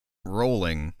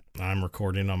rolling. I'm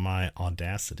recording on my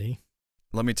Audacity.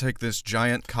 Let me take this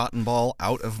giant cotton ball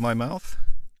out of my mouth.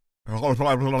 I don't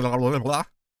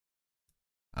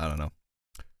know.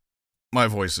 My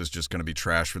voice is just going to be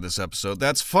trash for this episode.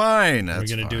 That's fine. Are we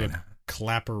going to do a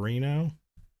clapperino?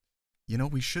 You know,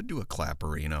 we should do a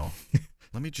clapperino.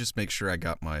 Let me just make sure I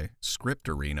got my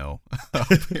scripterino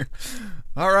up here.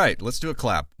 All right, let's do a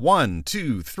clap. 1,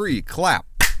 2, 3, clap.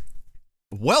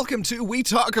 Welcome to We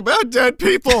Talk About Dead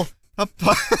People.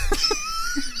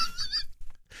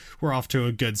 We're off to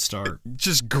a good start.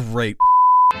 Just great.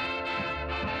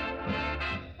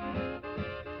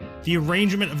 The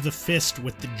arrangement of the fist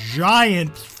with the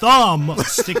giant thumb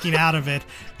sticking out of it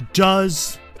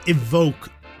does evoke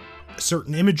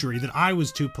certain imagery that I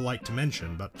was too polite to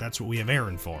mention, but that's what we have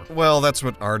Aaron for. Well, that's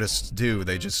what artists do.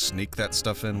 They just sneak that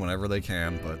stuff in whenever they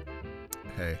can, but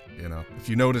hey, you know, if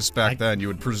you noticed back then, you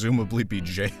would presumably be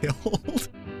jailed.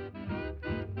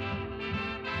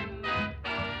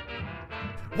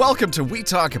 Welcome to We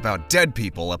Talk About Dead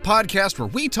People, a podcast where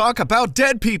we talk about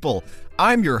dead people.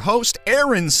 I'm your host,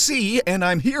 Aaron C., and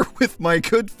I'm here with my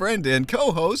good friend and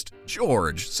co-host,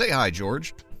 George. Say hi,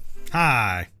 George.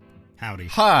 Hi. Howdy.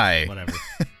 Hi. Whatever.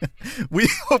 We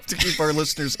hope to keep our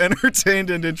listeners entertained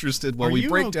and interested while we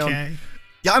break down...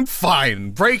 Yeah, I'm fine.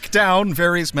 Break down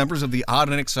various members of the odd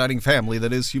and exciting family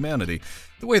that is humanity.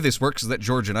 The way this works is that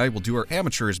George and I will do our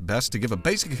amateurish best to give a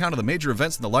basic account of the major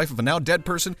events in the life of a now dead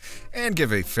person and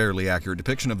give a fairly accurate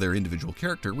depiction of their individual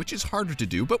character, which is harder to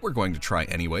do, but we're going to try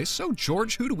anyway. So,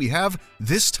 George, who do we have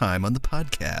this time on the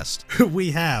podcast? We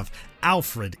have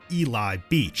Alfred Eli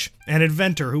Beach, an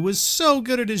inventor who was so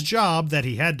good at his job that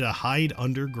he had to hide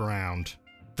underground.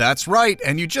 That's right,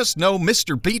 and you just know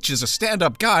Mr. Beach is a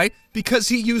stand-up guy because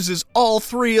he uses all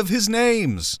three of his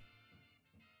names.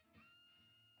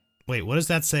 Wait, what does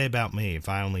that say about me if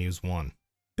I only use one?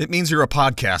 It means you're a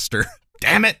podcaster.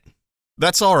 Damn it!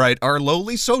 That's all right. Our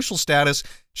lowly social status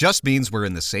just means we're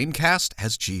in the same cast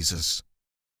as Jesus.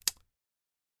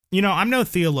 You know, I'm no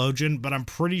theologian, but I'm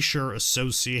pretty sure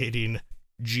associating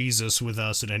Jesus with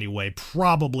us in any way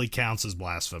probably counts as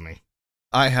blasphemy.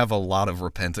 I have a lot of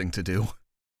repenting to do.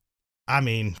 I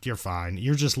mean, you're fine.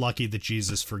 You're just lucky that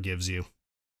Jesus forgives you.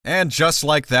 And just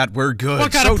like that, we're good.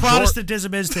 What kind of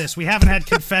Protestantism is this? We haven't had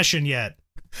confession yet.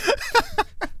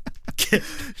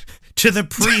 To the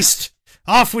priest,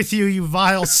 off with you, you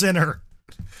vile sinner.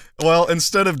 Well,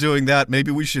 instead of doing that,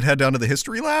 maybe we should head down to the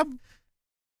history lab?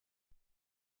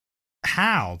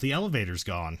 How? The elevator's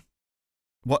gone.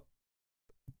 What?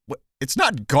 It's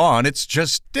not gone, it's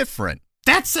just different.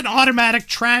 That's an automatic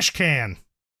trash can.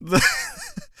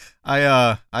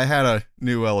 I had a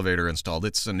new elevator installed.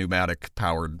 It's a pneumatic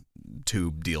powered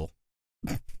tube deal.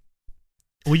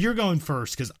 Well, you're going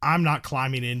first because I'm not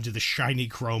climbing into the shiny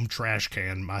chrome trash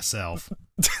can myself.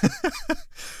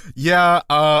 Yeah,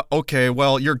 okay,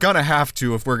 well, you're gonna have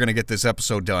to if we're gonna get this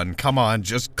episode done. Come on,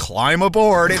 just climb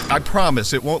aboard. I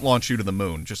promise it won't launch you to the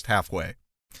moon, just halfway.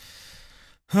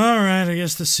 All right, I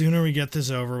guess the sooner we get this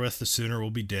over with, the sooner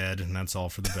we'll be dead, and that's all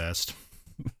for the best.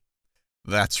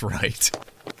 That's right.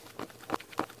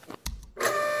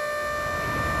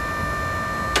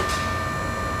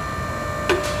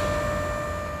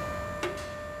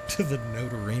 To the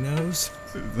Notarinos?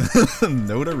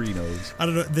 Notarinos. I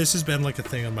don't know, this has been like a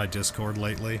thing on my Discord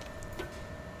lately.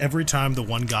 Every time the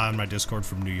one guy on my Discord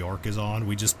from New York is on,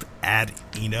 we just add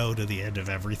Eno to the end of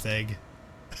everything.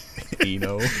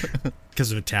 Eno?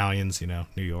 Because of Italians, you know,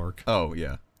 New York. Oh,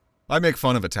 yeah. I make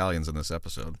fun of Italians in this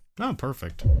episode. Oh,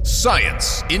 perfect.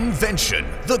 Science, invention,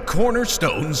 the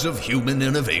cornerstones of human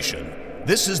innovation.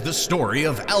 This is the story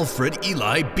of Alfred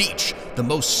Eli Beach, the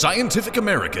most scientific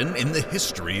American in the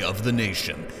history of the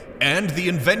nation, and the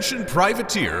invention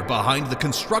privateer behind the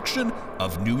construction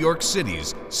of New York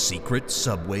City's secret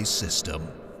subway system.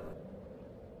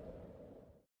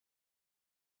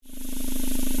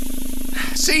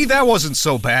 See, that wasn't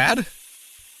so bad.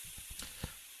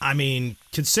 I mean,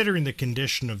 considering the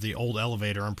condition of the old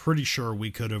elevator, I'm pretty sure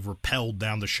we could have rappelled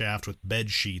down the shaft with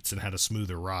bed sheets and had a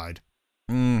smoother ride.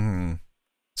 Mm-hmm.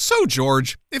 So,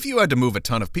 George, if you had to move a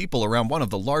ton of people around one of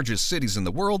the largest cities in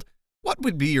the world, what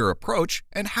would be your approach,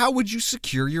 and how would you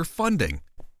secure your funding?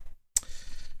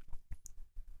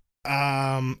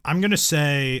 I'm going to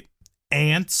say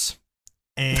ants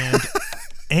and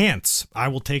ants. I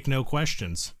will take no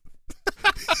questions.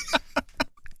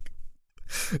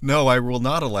 No, I will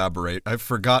not elaborate. I've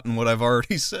forgotten what I've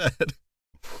already said.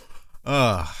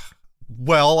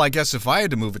 Well, I guess if I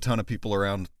had to move a ton of people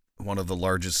around one of the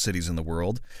largest cities in the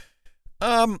world,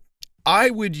 I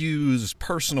would use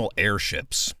personal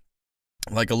airships.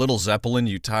 Like a little Zeppelin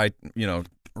you tie,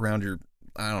 around your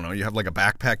I don't know, you have like a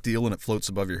backpack deal and it floats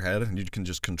above your head and you can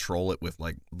just control it with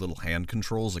like little hand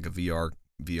controls, like a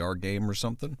VR game or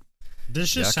something.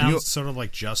 This just sounds sort of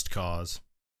like Just Cause.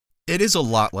 It is a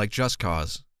lot like Just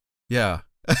Cause. Yeah.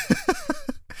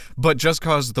 But Just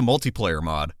Cause, the multiplayer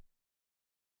mod.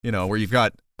 You know, where you've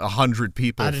got 100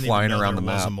 people flying around the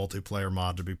map. There was a multiplayer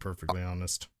mod, to be perfectly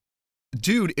honest.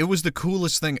 Dude, it was the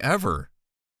coolest thing ever.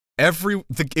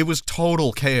 It was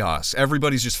total chaos.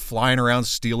 Everybody's just flying around,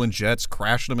 stealing jets,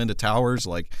 crashing them into towers.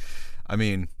 Like, I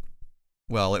mean,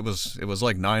 well, it was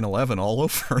like 9/11 all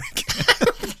over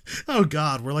again. Oh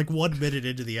God, we're like 1 minute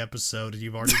into the episode and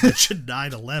you've already mentioned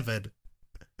 9/11.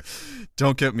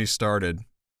 Don't get me started.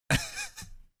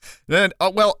 Then,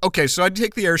 okay, so I'd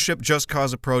take the airship Just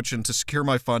Cause approach, and to secure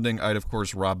my funding, I'd of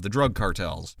course rob the drug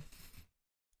cartels.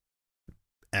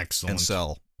 Excellent.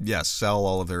 And sell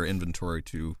all of their inventory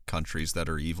to countries that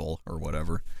are evil or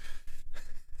whatever.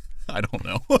 I don't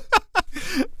know.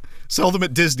 Sell them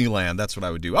at Disneyland. That's what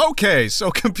I would do. Okay,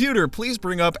 so computer, please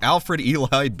bring up Alfred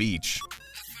Ely Beach.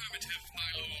 Affirmative,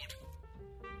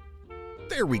 my lord.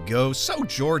 There we go. So,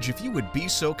 George, if you would be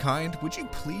so kind, would you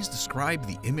please describe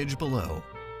the image below?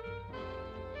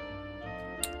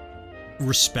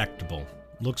 Respectable.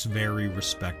 Looks very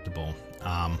respectable.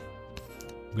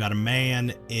 We've got a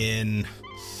man in,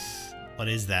 what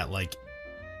is that, like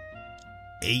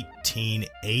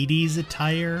 1880s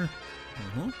attire?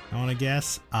 I want to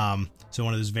guess. So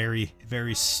one of those very,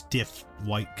 very stiff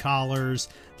white collars,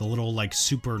 the little like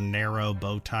super narrow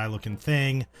bow tie looking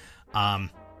thing,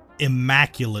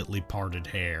 immaculately parted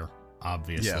hair,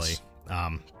 obviously.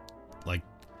 Yes. Like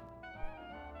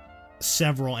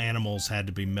several animals had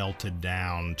to be melted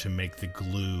down to make the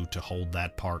glue to hold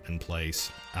that part in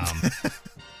place.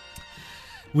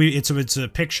 It's a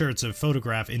picture, it's a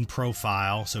photograph in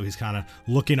profile, so he's kind of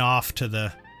looking off to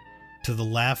the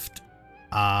left.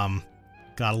 Got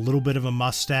a little bit of a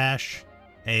mustache,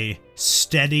 a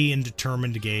steady and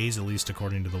determined gaze, at least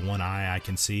according to the one eye I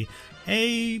can see,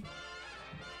 a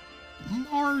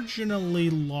marginally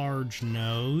large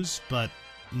nose, but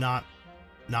not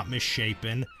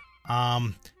misshapen.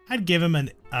 I'd give him a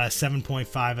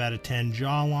 7.5 out of 10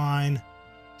 jawline.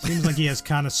 Seems like he has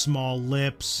kind of small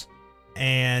lips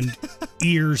and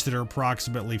ears that are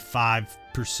approximately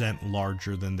 5%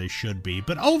 larger than they should be.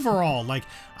 But overall, like,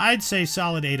 I'd say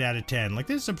solid 8 out of 10. Like,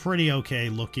 this is a pretty okay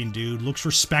looking dude. Looks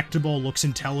respectable, looks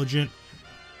intelligent.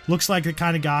 Looks like the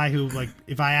kind of guy who, like,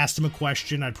 if I asked him a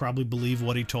question, I'd probably believe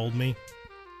what he told me.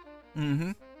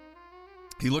 Mm-hmm.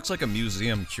 He looks like a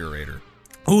museum curator.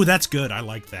 Oh, that's good. I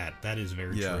like that. That is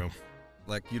very true.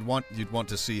 Like, you'd want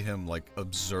to see him, like,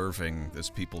 observing as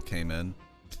people came in.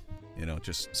 You know,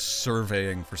 just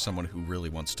surveying for someone who really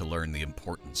wants to learn the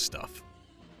important stuff.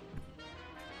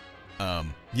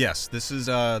 Yes, this is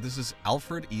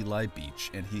Alfred Ely Beach,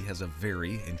 and he has a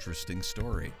very interesting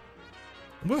story.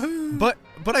 Woohoo!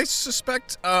 But I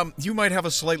suspect you might have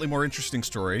a slightly more interesting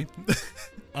story.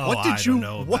 I don't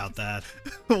know about that.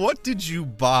 What did you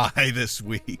buy this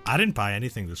week? I didn't buy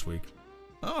anything this week.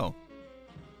 Oh.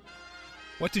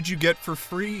 What did you get for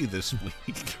free this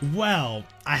week? Well,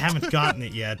 I haven't gotten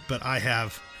it yet, but I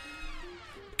have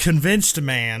convinced a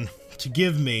man to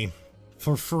give me,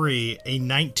 for free, a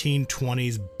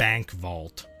 1920s bank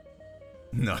vault.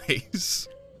 Nice.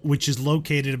 Which is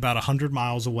located about 100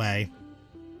 miles away,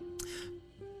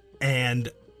 and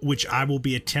which I will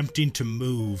be attempting to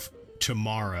move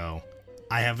tomorrow.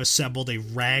 I have assembled a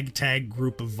ragtag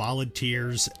group of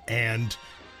volunteers and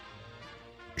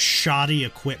shoddy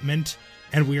equipment,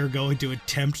 and we are going to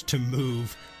attempt to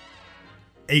move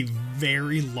a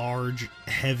very large,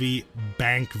 heavy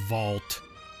bank vault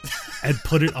and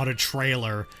put it on a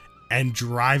trailer and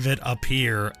drive it up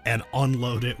here and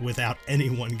unload it without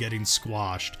anyone getting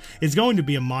squashed. It's going to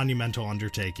be a monumental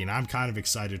undertaking. I'm kind of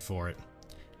excited for it.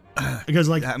 Because,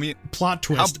 like, I mean, plot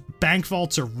twist, bank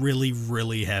vaults are really,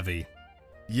 really heavy.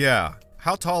 Yeah.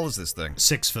 How tall is this thing?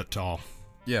 6 foot tall.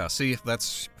 Yeah, see,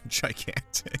 that's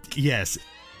gigantic. Yes,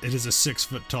 it is a 6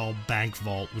 foot tall bank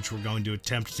vault, which we're going to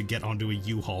attempt to get onto a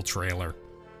U-Haul trailer.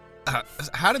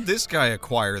 How did this guy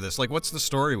acquire this? Like, what's the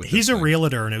story with this He's a thing?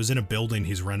 realtor, and it was in a building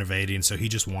he's renovating, so he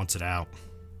just wants it out.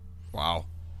 Wow.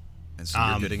 And so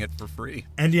you're getting it for free.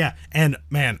 And yeah, and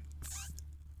man,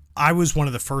 I was one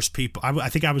of the first people, I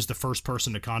think I was the first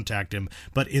person to contact him,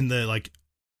 but in the, like,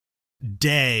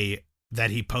 day that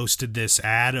he posted this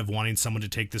ad of wanting someone to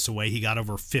take this away, he got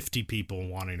over 50 people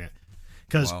wanting it.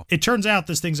 Because it turns out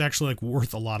this thing's actually, like,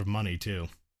 worth a lot of money, too.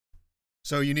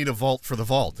 So you need a vault for the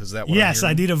vault, is that what Yes,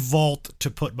 I need a vault to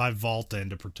put my vault in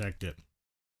to protect it.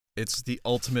 It's the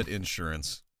ultimate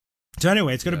insurance. So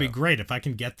anyway, it's going to be great. If I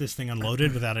can get this thing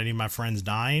unloaded without any of my friends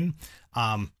dying,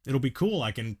 it'll be cool.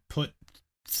 I can put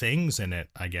things in it,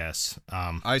 I guess.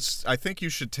 I think you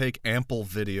should take ample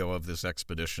video of this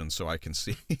expedition so I can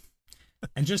see.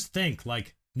 And just think,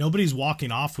 like, nobody's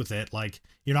walking off with it. Like,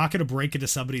 you're not going to break into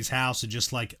somebody's house and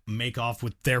just, like, make off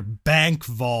with their bank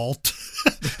vault.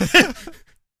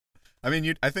 I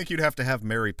mean, I think you'd have to have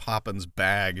Mary Poppins'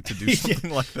 bag to do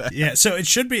something like that. Yeah, so it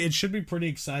should be pretty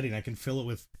exciting. I can fill it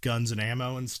with guns and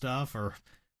ammo and stuff, or,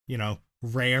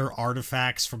 rare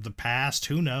artifacts from the past.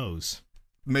 Who knows?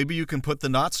 Maybe you can put the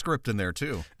Not script in there,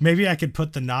 too. Maybe I could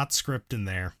put the Not script in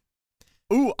there.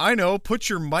 Ooh, I know. Put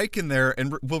your mic in there,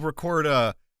 and we'll record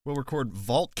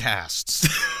Vaultcasts.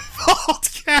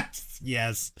 Vaultcasts,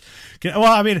 yes. Well,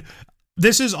 I mean,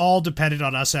 this is all dependent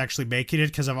on us actually making it,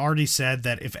 because I've already said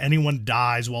that if anyone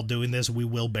dies while doing this, we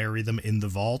will bury them in the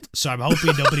vault. So I'm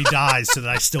hoping nobody dies so that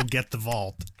I still get the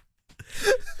vault.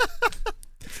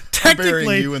 Technically, I'm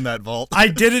burying you in that vault. I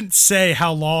didn't say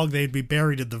how long they'd be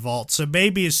buried in the vault, so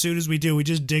maybe as soon as we do, we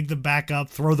just dig them back up,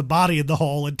 throw the body in the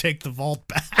hole, and take the vault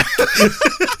back.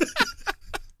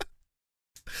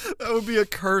 That would be a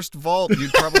cursed vault.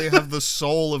 You'd probably have the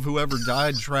soul of whoever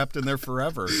died trapped in there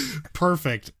forever.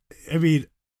 Perfect. I mean,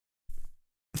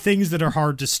 things that are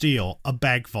hard to steal, a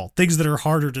bank vault. Things that are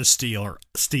harder to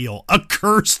steal, a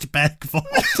cursed bank vault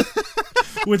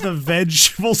with a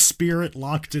vengeful spirit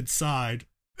locked inside.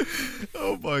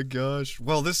 Oh my gosh.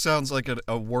 Well, this sounds like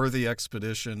a worthy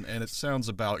expedition, and it sounds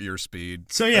about your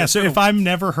speed. So yeah, so if I'm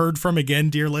never heard from again,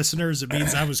 dear listeners, it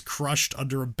means I was crushed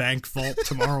under a bank vault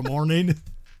tomorrow morning.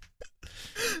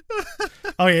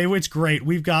 Oh yeah, it's great.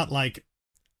 We've got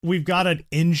an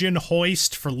engine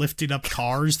hoist for lifting up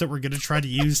cars that we're going to try to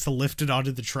use to lift it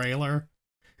onto the trailer.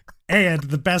 And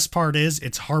the best part is,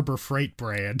 it's Harbor Freight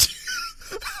brand.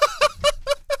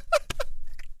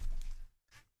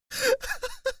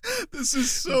 This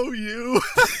is so you.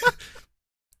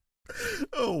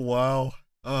 Oh, wow.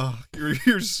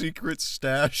 Your secret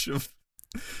stash of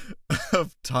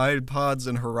Tide Pods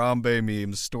and Harambe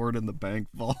memes stored in the bank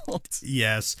vault.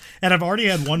 Yes. And I've already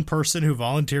had one person who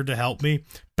volunteered to help me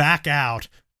back out,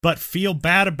 but feel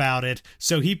bad about it,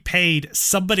 so he paid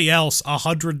somebody else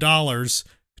 $100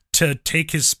 to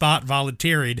take his spot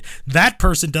volunteering. That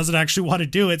person doesn't actually want to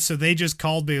do it, so they just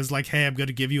called me and was like, hey, I'm going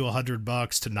to give you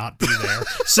 $100 to not be there.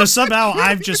 So somehow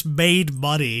I've just made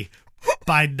money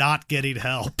by not getting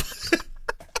help.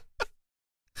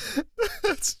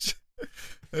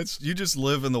 You just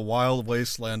live in the wild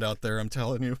wasteland out there, I'm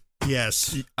telling you.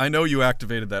 Yes. I know you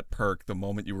activated that perk the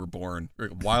moment you were born.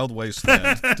 Wild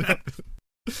wasteland.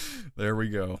 There we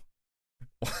go.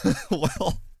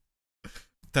 Well,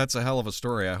 that's a hell of a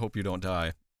story. I hope you don't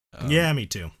die. Yeah, me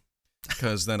too.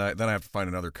 Because then I have to find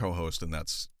another co-host, and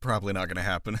that's probably not going to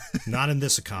happen. Not in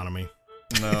this economy.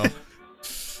 No.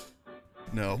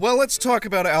 No. Well, let's talk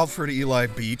about Alfred Ely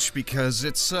Beach, because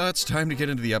it's time to get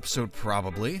into the episode,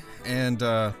 probably. And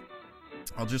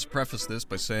I'll just preface this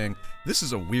by saying this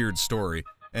is a weird story,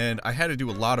 and I had to do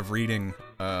a lot of reading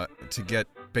to get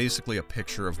basically a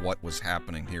picture of what was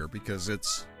happening here, because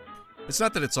it's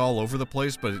not that it's all over the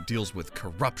place, but it deals with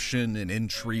corruption and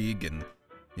intrigue and,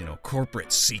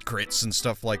 corporate secrets and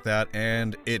stuff like that,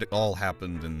 and it all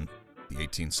happened in the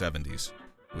 1870s,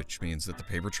 which means that the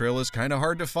paper trail is kind of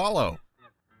hard to follow.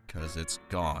 Because it's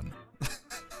gone.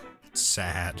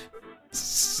 Sad.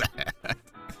 Sad.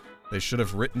 They should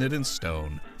have written it in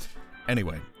stone.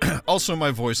 Anyway, also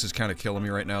my voice is kind of killing me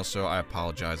right now, so I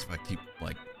apologize if I keep,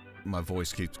 my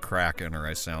voice keeps cracking or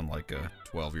I sound like a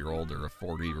 12-year-old or a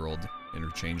 40-year-old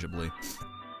interchangeably.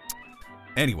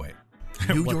 Anyway,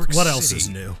 New York City. What else is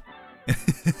new?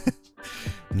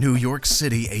 New York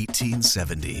City,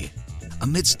 1870.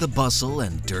 Amidst the bustle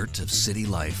and dirt of city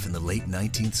life in the late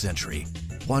 19th century,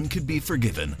 one could be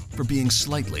forgiven for being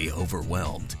slightly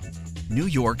overwhelmed. New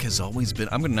York has always been...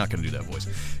 I'm not going to do that voice.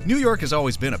 New York has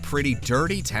always been a pretty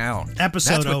dirty town.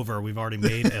 Episode over. We've already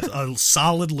made a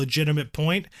solid, legitimate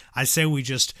point. I say we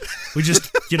just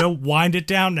wind it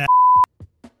down now.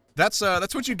 That's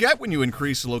what you get when you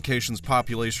increase the location's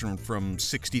population from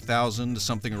 60,000 to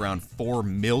something around 4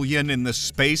 million in the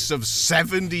space of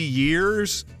 70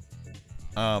 years.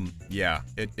 Yeah,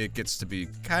 it gets to be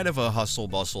kind of a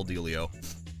hustle-bustle dealio.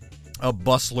 A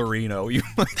bustlerino, you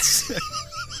might say.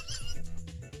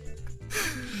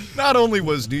 Not only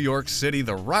was New York City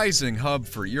the rising hub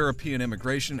for European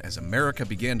immigration as America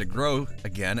began to grow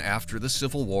again after the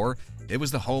Civil War, it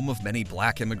was the home of many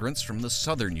black immigrants from the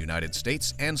southern United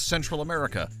States and Central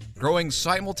America, growing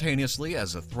simultaneously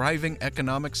as a thriving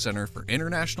economic center for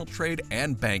international trade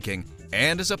and banking,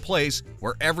 and as a place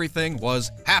where everything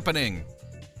was happening.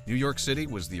 New York City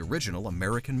was the original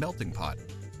American melting pot.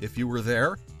 If you were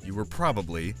there, you were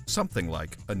probably something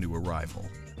like a new arrival.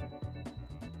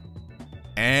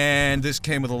 And this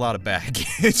came with a lot of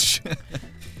baggage.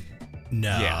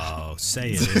 No,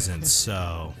 say it isn't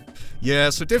so. Yeah,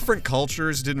 so different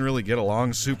cultures didn't really get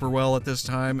along super well at this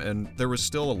time, and there was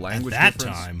still a language difference. At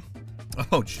that time?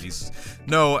 Oh, jeez.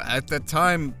 No, at that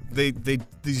time,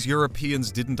 these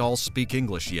Europeans didn't all speak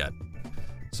English yet.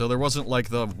 So there wasn't like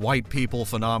the white people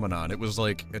phenomenon. It was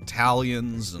like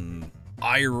Italians and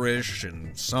Irish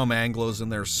and some Anglos in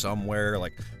there somewhere.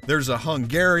 Like, there's a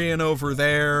Hungarian over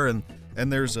there, and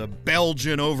there's a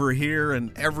Belgian over here,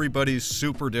 and everybody's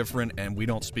super different, and we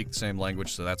don't speak the same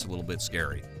language, so that's a little bit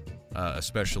scary,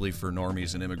 especially for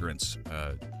normies and immigrants.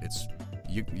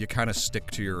 You kind of stick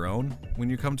to your own when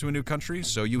you come to a new country,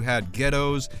 so you had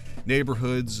ghettos,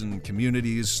 neighborhoods, and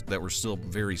communities that were still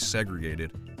very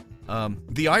segregated.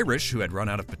 The Irish, who had run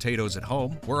out of potatoes at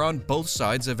home, were on both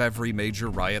sides of every major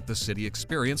riot the city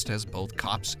experienced as both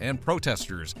cops and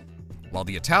protesters, while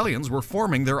the Italians were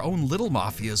forming their own little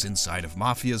mafias inside of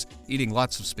mafias, eating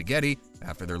lots of spaghetti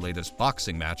after their latest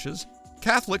boxing matches.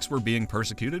 Catholics were being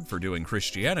persecuted for doing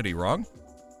Christianity wrong.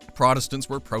 Protestants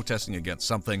were protesting against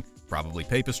something, probably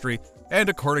papistry, and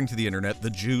according to the internet, the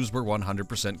Jews were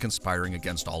 100% conspiring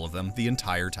against all of them the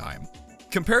entire time.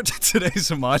 Compared to today's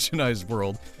homogenized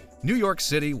world, New York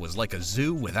City was like a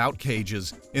zoo without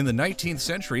cages. In the 19th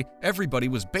century, everybody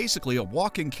was basically a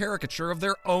walking caricature of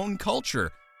their own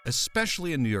culture,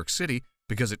 especially in New York City,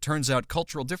 because it turns out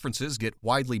cultural differences get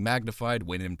widely magnified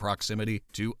when in proximity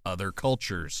to other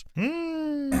cultures.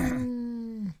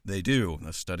 They do.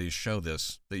 The studies show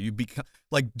this. That you become,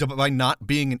 like, by not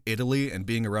being in Italy and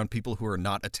being around people who are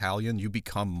not Italian, you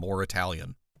become more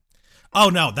Italian. Oh,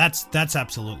 no, that's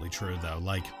absolutely true, though.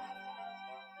 Like,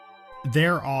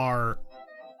 there are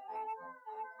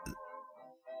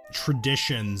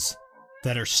traditions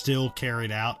that are still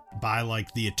carried out by,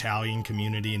 like, the Italian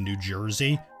community in New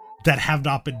Jersey that have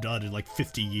not been done in, like,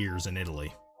 50 years in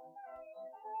Italy.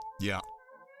 Yeah.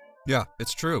 Yeah,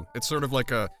 it's true. It's sort of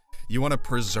like you want to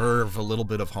preserve a little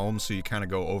bit of home, so you kind of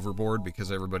go overboard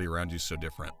because everybody around you is so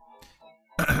different.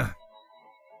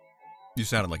 You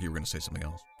sounded like you were going to say something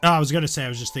else. Oh, I was going to say, I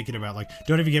was just thinking about, like,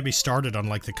 don't even get me started on,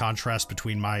 like, the contrast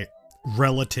between my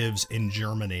relatives in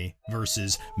Germany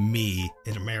versus me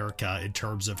in America in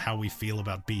terms of how we feel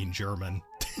about being German.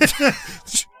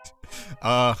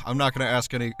 I'm not going to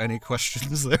ask any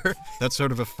questions there. That's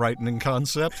sort of a frightening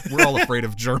concept. We're all afraid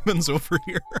of Germans over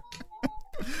here.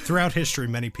 Throughout history,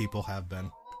 many people have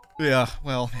been. Yeah,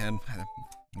 well, and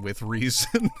with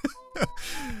reason.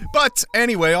 But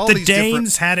anyway, the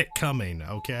Danes had it coming,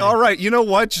 okay? All right, you know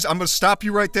what? I'm going to stop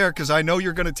you right there because I know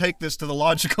you're going to take this to the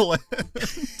logical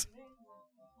end.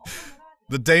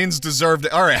 The Danes deserved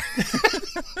it. All right.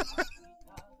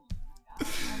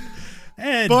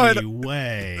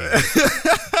 Anyway.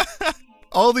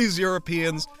 All these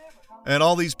Europeans and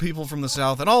all these people from the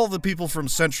South and all the people from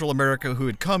Central America who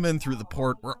had come in through the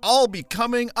port were all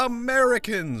becoming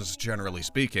Americans, generally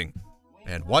speaking.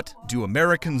 And what do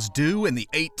Americans do in the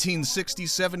 1860s,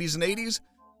 70s, and 80s?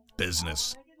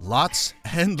 Business. Lots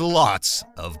and lots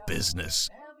of business.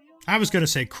 I was going to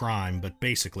say crime, but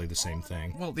basically the same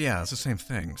thing. Well, yeah, it's the same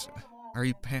thing.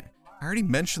 I already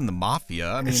mentioned the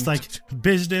mafia. I mean, it's like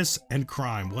business and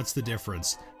crime. What's the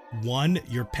difference? One,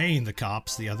 you're paying the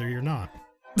cops. The other, you're not.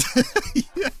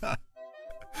 Yeah.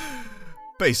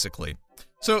 Basically.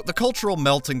 So the cultural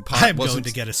melting pot I'm going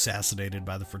to get assassinated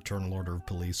by the Fraternal Order of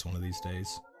Police one of these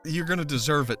days. You're going to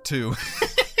deserve it, too.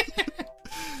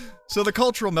 So the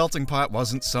cultural melting pot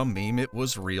wasn't some meme, it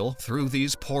was real. Through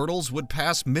these portals would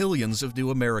pass millions of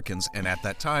new Americans, and at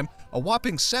that time, a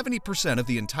whopping 70% of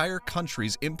the entire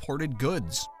country's imported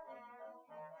goods.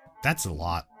 That's a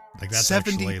lot. Like, that's 70%.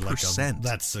 Actually like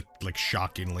that's a like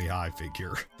shockingly high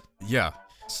figure. Yeah,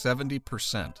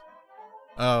 70%.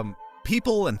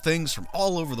 People and things from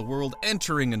all over the world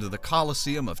entering into the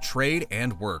Coliseum of trade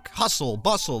and work. Hustle,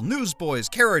 bustle, newsboys,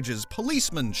 carriages,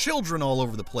 policemen, children all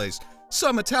over the place.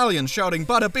 Some Italian shouting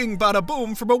bada bing bada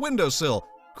boom from a windowsill.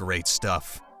 Great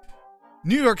stuff.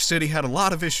 New York City had a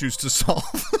lot of issues to solve.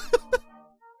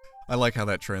 I like how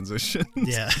that transitions.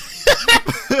 Yeah.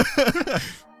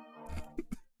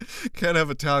 Can't have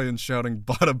Italians shouting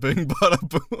bada bing bada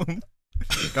boom.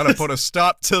 Gotta put a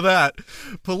stop to that.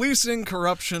 Policing,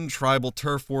 corruption, tribal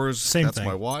turf wars. Same That's thing.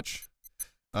 my watch.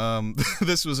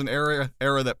 This was an era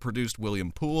that produced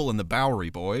William Poole and the Bowery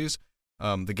Boys.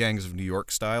 The Gangs of New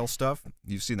York style stuff.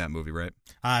 You've seen that movie, right?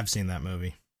 I've seen that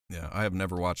movie. Yeah, I have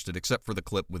never watched it except for the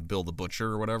clip with Bill the Butcher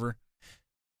or whatever.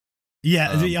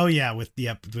 Yeah. With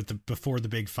the before the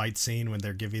big fight scene when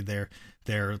they're giving their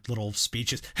little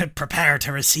speeches. Prepare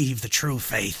to receive the true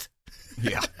faith.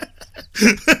 Yeah.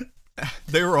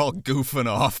 They were all goofing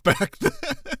off back then.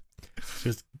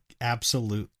 Just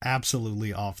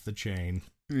absolutely off the chain.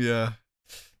 Yeah.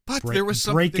 But there was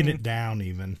something... breaking it down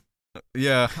even.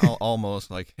 Yeah, almost.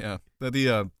 Like, yeah.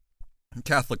 The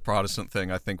Catholic Protestant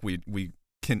thing, I think we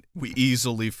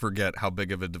easily forget how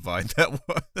big of a divide that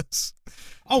was.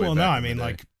 Oh, well, no, I mean,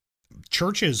 like,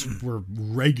 churches were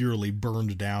regularly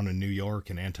burned down in New York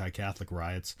in anti-Catholic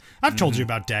riots. I've told you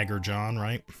about Dagger John,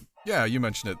 right? Yeah, you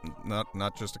mentioned it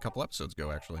not just a couple episodes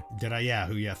ago, actually. Did I? Yeah,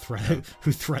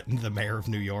 who threatened the mayor of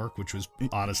New York, which was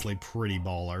honestly pretty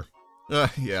baller.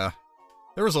 Yeah.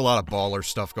 There was a lot of baller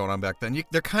stuff going on back then.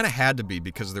 There kind of had to be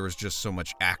because there was just so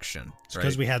much action. It's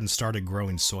because we hadn't started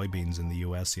growing soybeans in the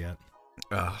U.S. yet.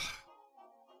 I'm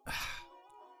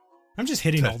just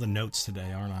hitting all the notes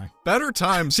today, aren't I? Better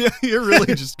times. Yeah, you're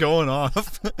really just going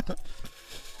off.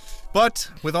 But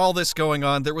with all this going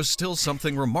on, there was still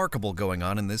something remarkable going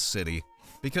on in this city.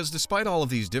 Because despite all of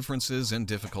these differences and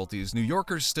difficulties, New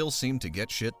Yorkers still seemed to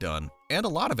get shit done. And a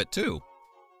lot of it, too.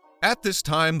 At this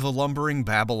time, the lumbering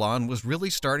Babylon was really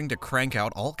starting to crank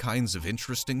out all kinds of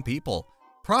interesting people.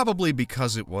 Probably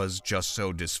because it was just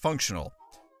so dysfunctional.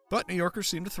 But New Yorkers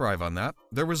seemed to thrive on that.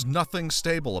 There was nothing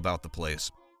stable about the place.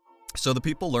 So the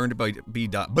people learned to be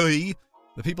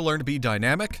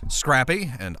dynamic,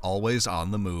 scrappy, and always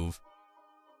on the move.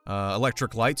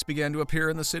 Electric lights began to appear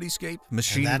in the cityscape.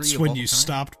 Machinery. And that's when you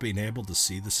stopped being able to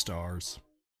see the stars.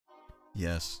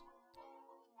 Yes.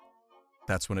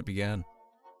 That's when it began.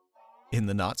 In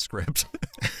the not script.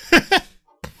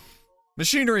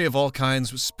 Machinery of all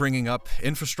kinds was springing up.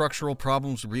 Infrastructural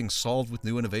problems were being solved with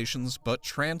new innovations, but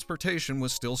transportation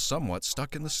was still somewhat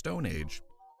stuck in the Stone Age.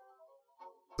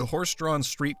 The horse-drawn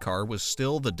streetcar was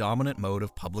still the dominant mode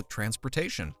of public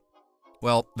transportation.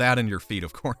 Well, that and your feet,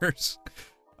 of course.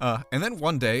 And then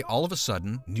one day, all of a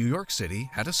sudden, New York City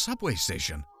had a subway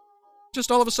station.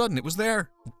 Just all of a sudden, it was there,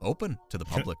 open to the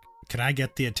public. Can I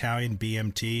get the Italian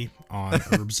BMT on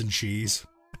herbs and cheese?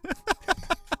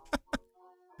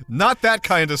 Not that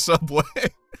kind of Subway.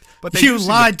 But you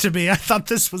lied to me. I thought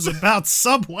this was about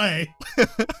Subway.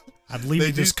 I'm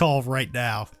leaving this call right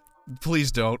now.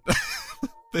 Please don't.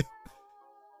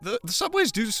 The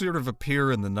subways do sort of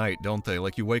appear in the night, don't they?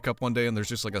 Like you wake up one day and there's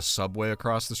just like a subway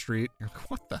across the street. You're like,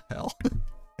 what the hell?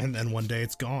 And then one day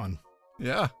it's gone.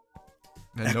 Yeah.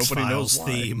 And X-Files nobody knows why.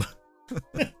 Theme.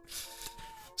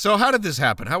 So how did this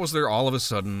happen? How was there all of a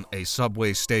sudden a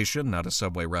subway station, not a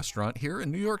Subway restaurant, here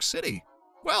in New York City?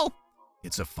 Well,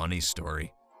 it's a funny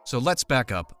story. So let's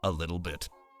back up a little bit.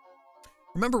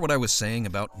 Remember what I was saying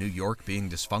about New York being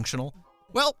dysfunctional?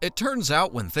 Well, it turns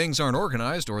out when things aren't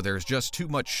organized or there's just too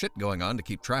much shit going on to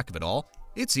keep track of it all,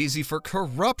 it's easy for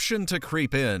corruption to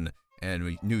creep in.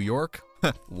 And New York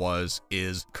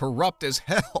is corrupt as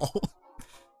hell.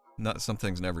 Some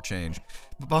things never change.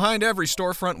 But behind every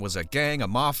storefront was a gang, a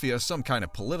mafia, some kind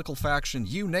of political faction,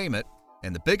 you name it.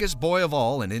 And the biggest boy of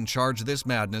all and in charge of this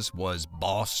madness was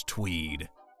Boss Tweed.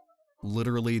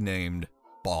 Literally named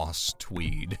Boss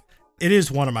Tweed. It is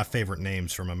one of my favorite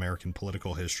names from American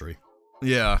political history.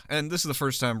 Yeah, and this is the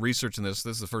first time researching this.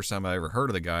 This is the first time I ever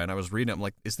heard of the guy, and I was reading it. I'm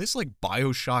like, is this like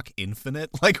BioShock Infinite?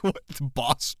 Like, what?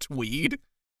 Boss Tweed?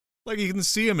 Like, you can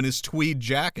see him in his tweed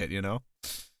jacket, you know?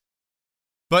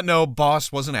 But no,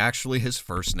 Boss wasn't actually his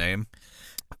first name.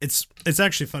 It's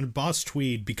actually fun. Boss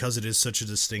Tweed, because it is such a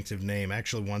distinctive name.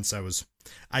 Actually, once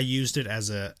I used it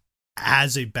as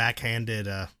a backhanded.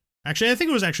 Actually, I think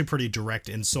it was actually pretty direct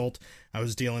insult. I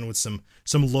was dealing with some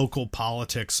local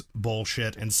politics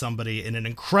bullshit and somebody in an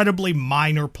incredibly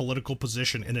minor political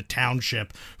position in a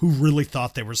township who really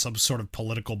thought they were some sort of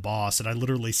political boss. And I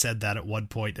literally said that at one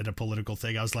point in a political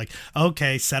thing. I was like,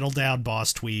 okay, settle down,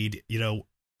 Boss Tweed. You know,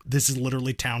 this is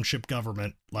literally township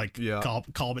government. Like, yeah.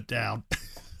 Calm it down.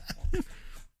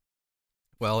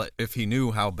 Well, if he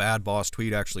knew how bad Boss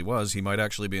Tweed actually was, he might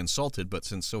actually be insulted. But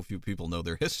since so few people know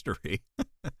their history,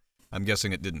 I'm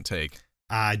guessing it didn't take.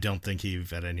 I don't think he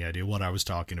had any idea what I was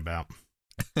talking about.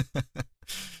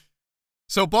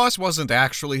 So Boss wasn't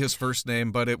actually his first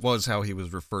name, but it was how he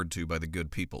was referred to by the good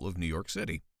people of New York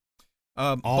City.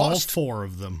 All four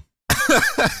of them.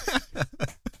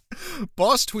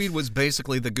 Boss Tweed was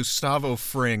basically the Gustavo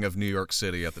Fring of New York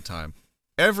City at the time.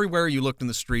 Everywhere you looked in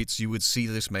the streets, you would see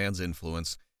this man's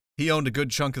influence. He owned a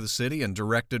good chunk of the city and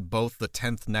directed both the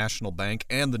 10th National Bank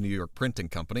and the New York Printing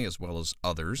Company, as well as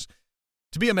others.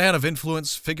 To be a man of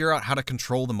influence, figure out how to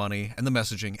control the money and the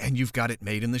messaging, and you've got it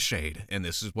made in the shade. And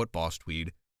this is what Boss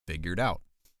Tweed figured out.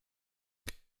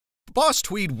 Boss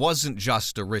Tweed wasn't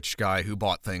just a rich guy who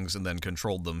bought things and then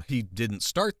controlled them. He didn't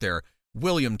start there.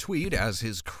 William Tweed, as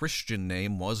his Christian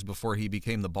name was before he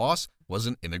became the boss, was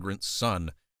an immigrant's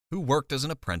son who worked as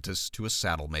an apprentice to a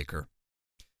saddle maker.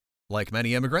 Like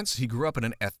many immigrants, he grew up in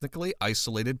an ethnically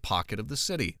isolated pocket of the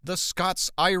city, the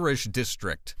Scots-Irish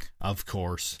district. Of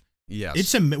course.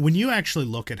 Yes. When you actually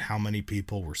look at how many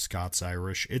people were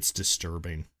Scots-Irish, it's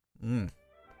disturbing.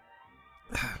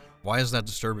 Why is that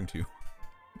disturbing to you?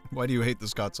 Why do you hate the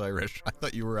Scots-Irish? I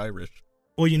thought you were Irish.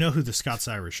 Well, you know who the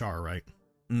Scots-Irish are, right?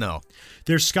 No.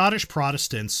 They're Scottish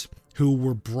Protestants who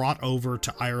were brought over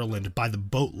to Ireland by the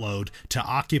boatload to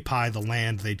occupy the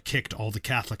land they'd kicked all the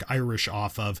Catholic Irish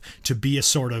off of, to be a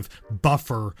sort of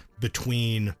buffer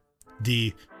between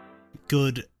the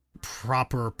good,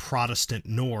 proper Protestant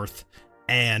North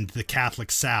and the Catholic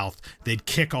South. They'd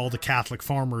kick all the Catholic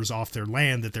farmers off their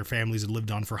land that their families had lived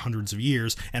on for hundreds of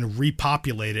years and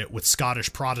repopulate it with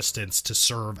Scottish Protestants to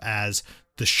serve as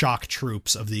the shock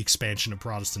troops of the expansion of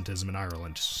Protestantism in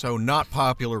Ireland. So not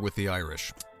popular with the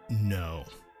Irish. No.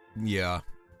 Yeah.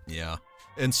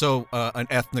 And so an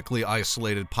ethnically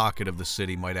isolated pocket of the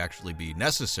city might actually be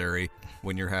necessary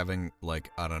when you're having,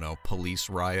 like, I don't know, police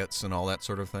riots and all that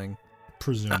sort of thing.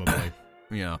 Presumably.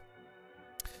 Yeah.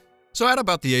 So at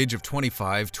about the age of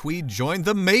 25, Tweed joined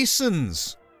the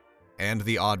Masons and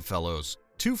the Oddfellows,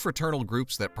 two fraternal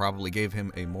groups that probably gave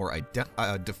him a more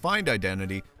defined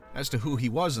identity as to who he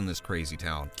was in this crazy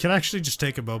town. Can I actually just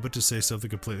take a moment to say something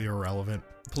completely irrelevant?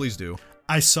 Please do.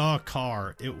 I saw a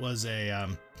car. It was I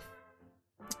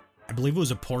believe it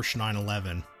was a Porsche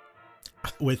 911.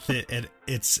 With it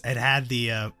had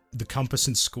the compass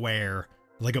and square,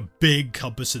 like a big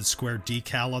compass and square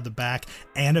decal on the back,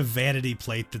 and a vanity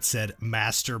plate that said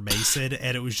Master Mason,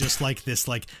 and it was just like this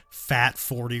like fat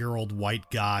 40-year-old white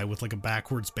guy with like a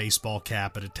backwards baseball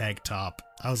cap and a tank top.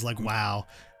 I was like, wow,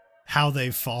 how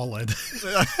they've fallen.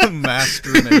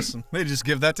 Master Mason. They just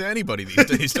give that to anybody these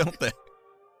days, don't they?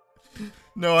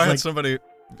 No, I had somebody...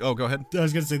 Oh, go ahead. I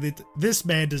was going to say, that this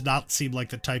man does not seem like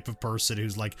the type of person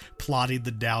who's like plotting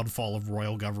the downfall of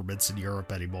royal governments in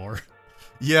Europe anymore.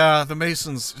 Yeah, the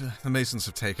Masons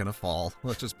have taken a fall.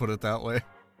 Let's just put it that way.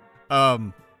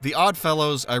 The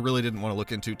Oddfellows, I really didn't want to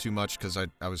look into too much because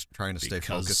I was trying to stay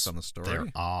focused on the story. They're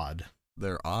odd.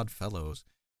 They're odd fellows.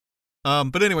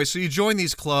 But anyway, so you join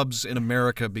these clubs in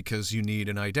America because you need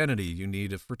an identity, you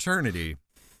need a fraternity,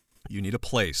 you need a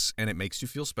place, and it makes you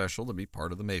feel special to be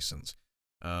part of the Masons.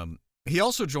 He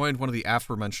also joined one of the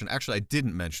aforementioned, actually I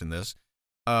didn't mention this,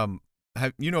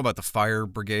 you know about the fire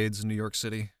brigades in New York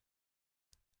City?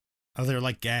 Oh, they're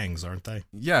like gangs, aren't they?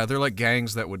 Yeah, they're like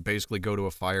gangs that would basically go to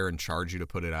a fire and charge you to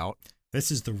put it out.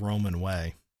 This is the Roman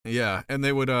way. Yeah, and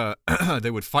they would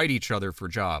they would fight each other for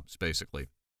jobs, basically.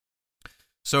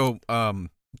 So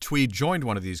Tweed joined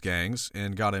one of these gangs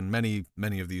and got in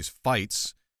many of these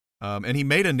fights, and he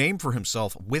made a name for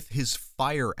himself with his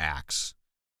fire axe,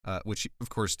 which he, of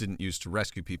course, didn't use to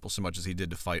rescue people so much as he did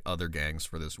to fight other gangs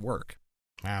for this work.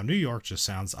 Wow, New York just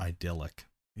sounds idyllic.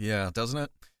 Yeah, doesn't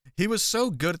it? He was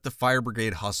so good at the fire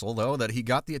brigade hustle, though, that he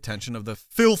got the attention of the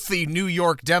filthy New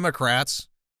York Democrats.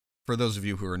 For those of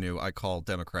you who are new, I call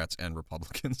Democrats and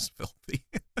Republicans filthy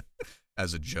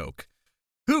as a joke.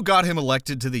 Who got him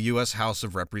elected to the U.S. House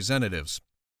of Representatives.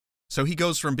 So he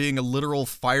goes from being a literal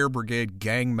fire brigade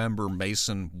gang member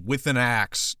Mason with an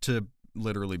axe to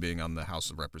literally being on the House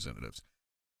of Representatives.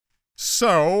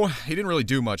 So he didn't really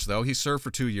do much, though. He served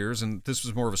for 2 years, and this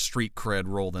was more of a street cred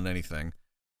role than anything.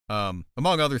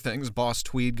 Among other things, Boss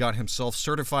Tweed got himself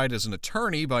certified as an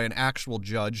attorney by an actual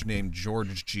judge named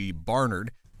George G.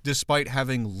 Barnard, despite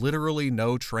having literally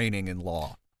no training in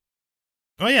law.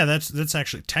 Oh yeah, that's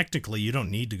actually, technically, you don't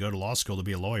need to go to law school to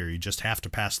be a lawyer. You just have to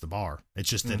pass the bar. It's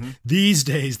just that these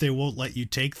days they won't let you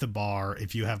take the bar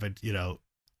if you haven't,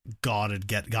 gotten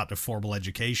a formal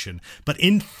education. But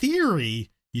in theory,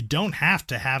 you don't have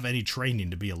to have any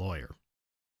training to be a lawyer.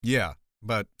 Yeah,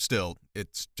 but still,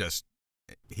 it's just,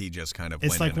 he just kind of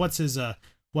It's like, what's his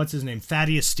name?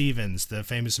 Thaddeus Stevens, the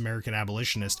famous American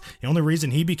abolitionist. The only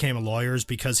reason he became a lawyer is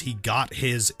because he got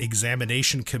his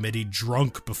examination committee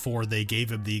drunk before they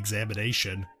gave him the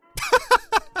examination.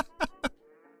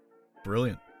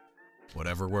 Brilliant.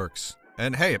 Whatever works.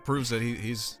 And hey, it proves that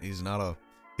he's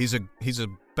a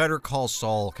Better Call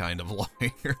Saul kind of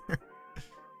lawyer.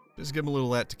 Just give him a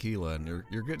little of that tequila and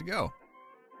you're good to go.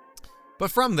 But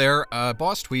from there,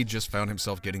 Boss Tweed just found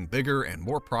himself getting bigger and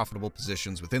more profitable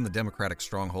positions within the Democratic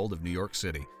stronghold of New York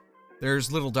City.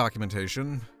 There's little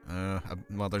documentation,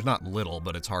 well, there's not little,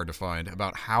 but it's hard to find,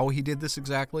 about how he did this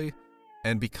exactly.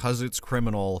 And because it's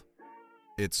criminal,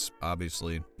 it's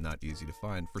obviously not easy to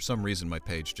find. For some reason, my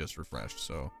page just refreshed,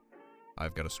 so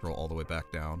I've got to scroll all the way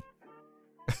back down.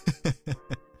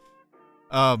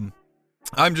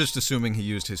 I'm just assuming he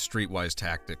used his streetwise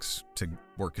tactics to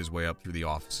work his way up through the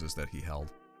offices that he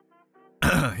held.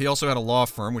 He also had a law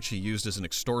firm which he used as an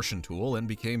extortion tool and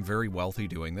became very wealthy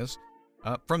doing this.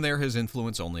 From there, his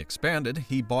influence only expanded.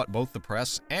 He bought both the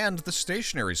press and the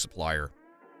stationery supplier.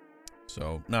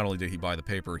 So not only did he buy the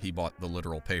paper, he bought the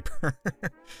literal paper.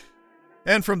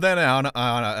 And from then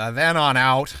on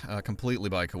out, completely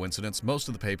by coincidence, most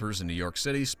of the papers in New York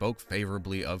City spoke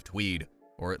favorably of Tweed,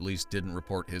 or at least didn't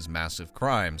report his massive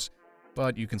crimes.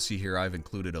 But you can see here I've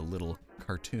included a little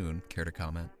cartoon. Care to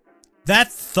comment?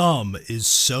 That thumb is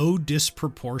so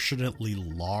disproportionately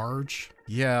large.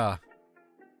 Yeah.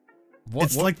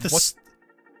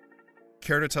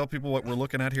 Care to tell people what we're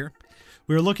looking at here?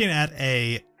 We're looking at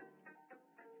a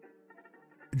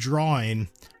drawing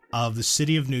of the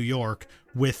city of New York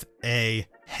with a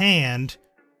hand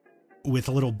with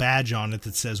a little badge on it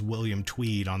that says William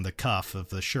Tweed on the cuff of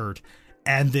the shirt,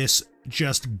 and this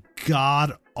just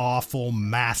god-awful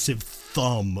massive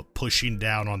thumb pushing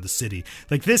down on the city.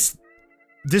 Like, this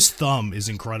thumb is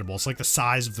incredible. It's like the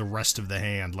size of the rest of the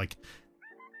hand. Like,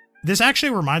 this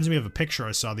actually reminds me of a picture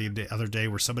I saw the other day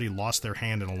where somebody lost their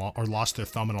hand or lost their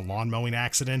thumb in a lawn mowing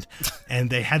accident, and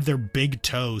they had their big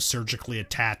toe surgically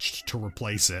attached to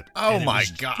replace it. Oh my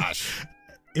gosh.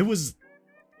 It was,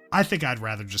 I think I'd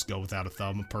rather just go without a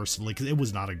thumb personally, because it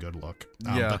was not a good look.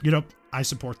 Yeah. But, I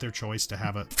support their choice to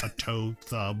have a toe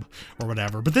thumb or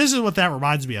whatever. But this is what that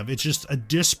reminds me of. It's just a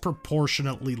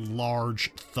disproportionately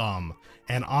large thumb.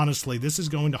 And honestly, this is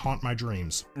going to haunt my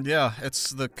dreams. Yeah,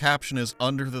 the caption is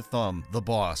under the thumb, the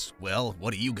boss. Well,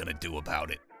 what are you gonna do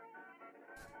about it?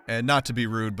 And not to be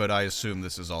rude, but I assume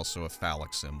this is also a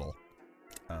phallic symbol.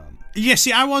 Yeah,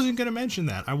 see, I wasn't going to mention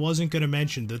that. I wasn't going to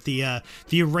mention that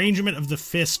the arrangement of the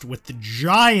fist with the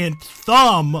giant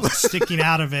thumb sticking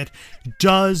out of it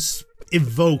does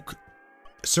evoke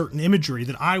certain imagery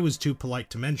that I was too polite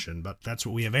to mention, but that's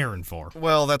what we have Aaron for.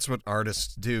 Well, that's what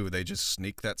artists do. They just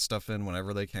sneak that stuff in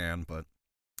whenever they can, but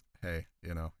hey,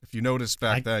 if you noticed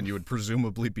back then, you would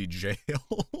presumably be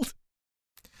jailed.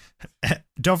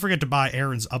 Don't forget to buy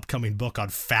Aaron's upcoming book on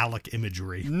phallic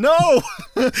imagery. No!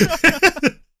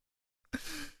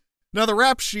 Now, the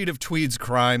rap sheet of Tweed's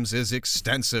crimes is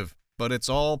extensive, but it's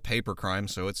all paper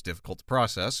crimes, so it's difficult to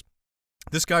process.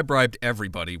 This guy bribed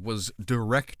everybody, was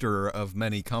director of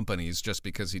many companies just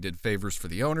because he did favors for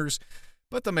the owners,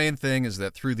 but the main thing is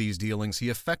that through these dealings, he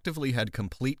effectively had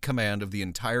complete command of the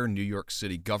entire New York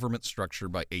City government structure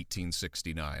by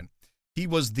 1869. He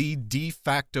was the de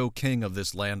facto king of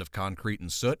this land of concrete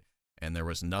and soot, and there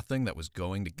was nothing that was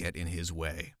going to get in his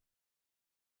way.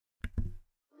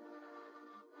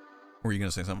 Were you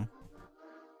going to say something?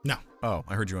 No. Oh,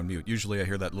 I heard you on mute. Usually I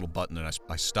hear that little button and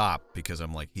I stop because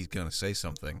I'm like, he's going to say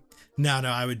something. No,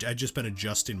 I'd just been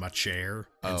adjusting my chair,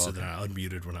 and so okay. then I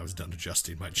unmuted when I was done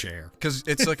adjusting my chair. Because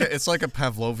it's like a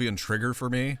Pavlovian trigger for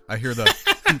me. I hear the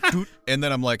doot, doot, and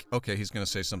then I'm like, okay, he's going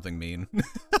to say something mean.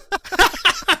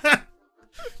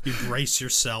 You brace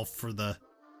yourself for the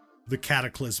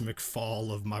cataclysmic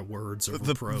fall of my words of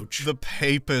reproach. The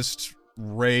papist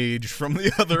rage from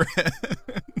the other end.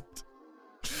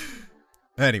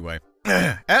 Anyway,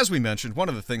 as we mentioned, one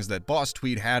of the things that Boss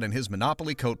Tweed had in his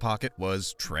monopoly coat pocket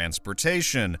was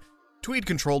transportation. Tweed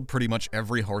controlled pretty much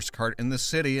every horse cart in the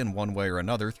city in one way or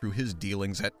another through his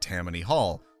dealings at Tammany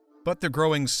Hall. But the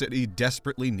growing city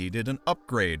desperately needed an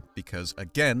upgrade because,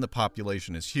 again, the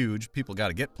population is huge, people got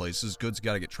to get places, goods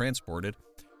got to get transported,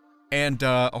 and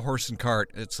a horse and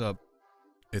cart, it's a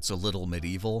little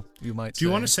medieval, you might say. Do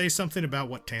you want to say something about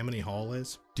what Tammany Hall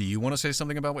is? Do you want to say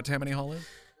something about what Tammany Hall is?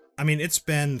 I mean, it's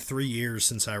been 3 years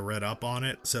since I read up on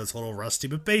it, so it's a little rusty,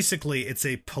 but basically it's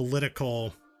a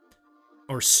political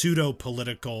or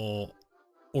pseudo-political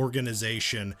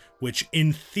organization, which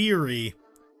in theory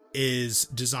is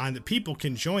designed that people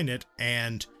can join it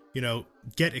and,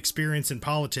 get experience in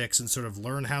politics and sort of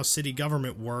learn how city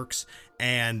government works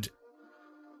and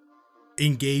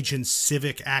engage in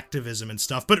civic activism and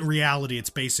stuff. But in reality, it's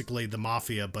basically the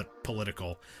mafia, but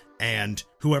political. And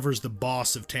whoever's the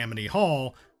boss of Tammany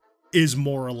Hall is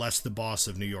more or less the boss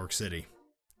of New York City.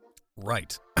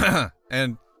 Right.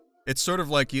 And it's sort of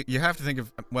like you have to think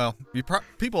of, well,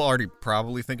 people already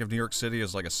probably think of New York City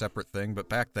as like a separate thing, but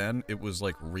back then it was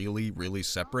like really, really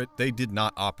separate. They did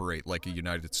not operate like a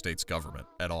United States government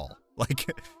at all. Like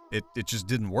it just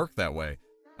didn't work that way.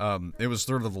 It was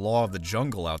sort of the law of the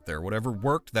jungle out there. Whatever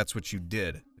worked, that's what you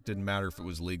did. It didn't matter if it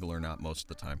was legal or not most of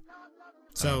the time.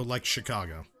 So like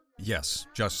Chicago. Yes,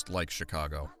 just like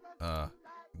Chicago,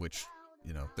 which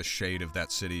the shade of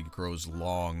that city grows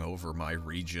long over my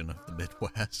region of the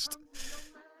Midwest.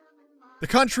 The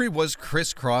country was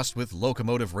crisscrossed with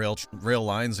locomotive rail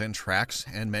lines and tracks,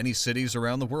 and many cities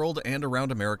around the world and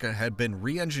around America had been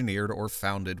re-engineered or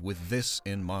founded with this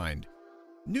in mind.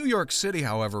 New York City,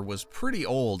 however, was pretty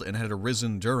old and had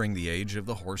arisen during the age of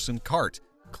the horse and cart.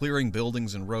 Clearing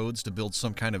buildings and roads to build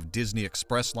some kind of Disney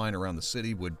Express line around the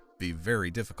city would be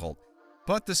very difficult,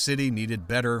 but the city needed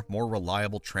better, more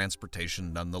reliable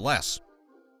transportation nonetheless.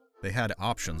 They had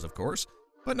options, of course,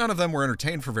 but none of them were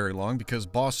entertained for very long because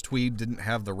Boss Tweed didn't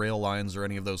have the rail lines or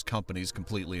any of those companies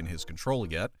completely in his control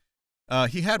yet.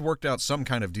 He had worked out some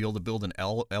kind of deal to build an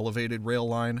elevated rail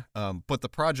line, but the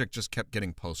project just kept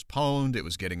getting postponed. It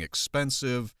was getting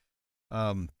expensive,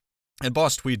 and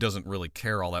Boss Tweed doesn't really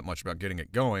care all that much about getting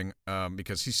it going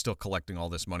because he's still collecting all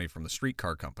this money from the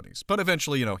streetcar companies. But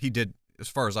eventually, he did, as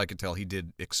far as I could tell, he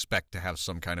did expect to have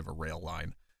some kind of a rail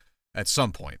line at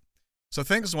some point. So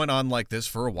things went on like this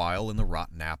for a while in the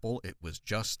Rotten Apple. It was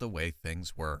just the way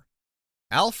things were.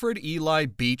 Alfred Eli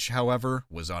Beach, however,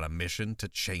 was on a mission to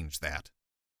change that.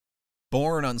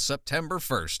 Born on September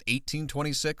 1st,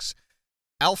 1826,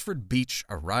 Alfred Beach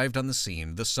arrived on the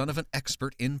scene, the son of an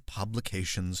expert in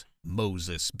publications,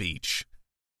 Moses Beach.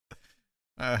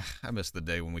 I miss the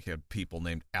day when we had people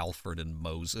named Alfred and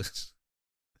Moses.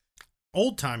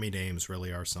 Old-timey names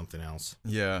really are something else.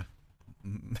 Yeah.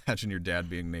 Imagine your dad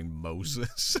being named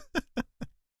Moses.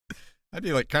 I'd be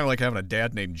kind of like having a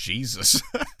dad named Jesus.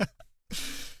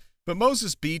 But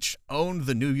Moses Beach owned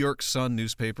the New York Sun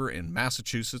newspaper in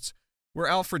Massachusetts, where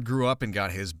Alfred grew up and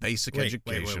got his basic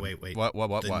education. Wait. What?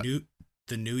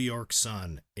 The New York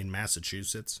Sun in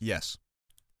Massachusetts? Yes.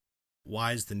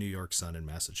 Why is the New York Sun in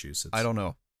Massachusetts? I don't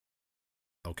know.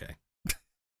 Okay.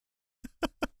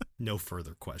 No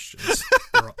further questions.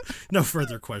 No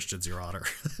further questions, Your Honor.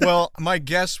 Well, my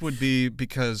guess would be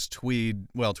because Tweed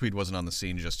wasn't on the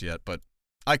scene just yet, but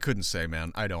I couldn't say,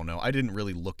 man. I don't know. I didn't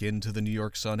really look into the New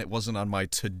York Sun. It wasn't on my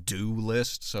to-do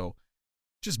list, so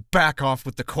just back off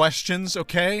with the questions,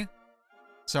 okay?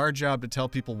 It's our job to tell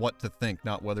people what to think,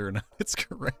 not whether or not it's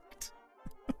correct.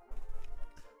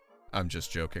 I'm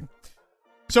just joking.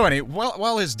 So anyway,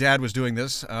 while his dad was doing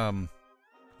this,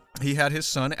 he had his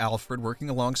son, Alfred, working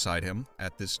alongside him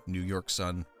at this New York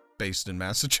Sun based in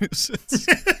Massachusetts,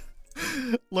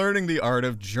 learning the art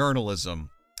of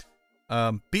journalism.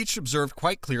 Beach observed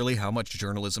quite clearly how much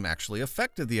journalism actually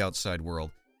affected the outside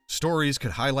world. Stories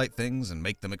could highlight things and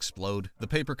make them explode. The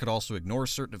paper could also ignore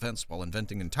certain events while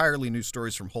inventing entirely new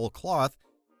stories from whole cloth,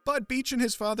 but Beach and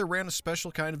his father ran a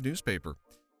special kind of newspaper.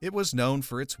 It was known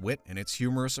for its wit and its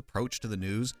humorous approach to the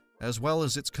news, as well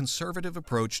as its conservative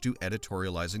approach to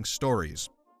editorializing stories.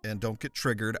 And don't get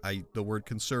triggered, the word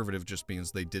conservative just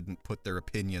means they didn't put their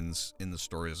opinions in the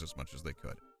stories as much as they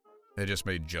could. They just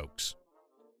made jokes.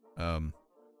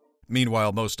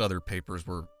 Meanwhile, most other papers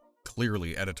were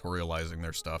clearly editorializing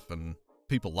their stuff, and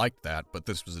people liked that, but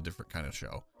this was a different kind of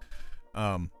show.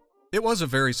 It was a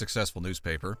very successful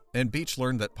newspaper, and Beach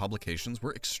learned that publications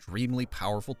were extremely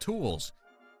powerful tools.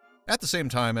 At the same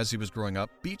time, as he was growing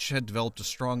up, Beach had developed a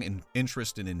strong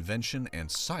interest in invention and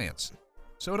science,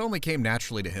 so it only came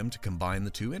naturally to him to combine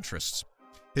the two interests.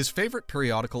 His favorite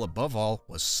periodical above all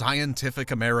was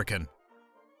Scientific American.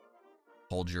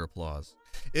 Hold your applause.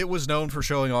 It was known for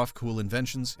showing off cool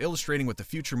inventions, illustrating what the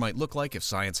future might look like if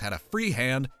science had a free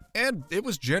hand, and it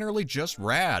was generally just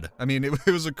rad. I mean, it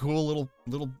was a cool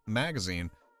little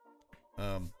magazine.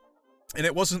 And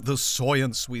it wasn't the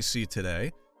science we see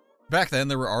today. Back then,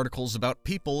 there were articles about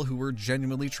people who were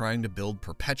genuinely trying to build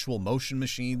perpetual motion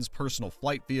machines, personal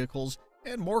flight vehicles,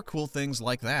 and more cool things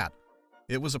like that.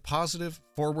 It was a positive,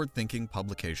 forward-thinking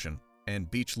publication, and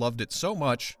Beach loved it so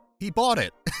much, he bought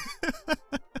it.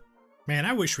 Man,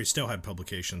 I wish we still had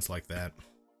publications like that.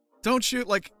 Don't you?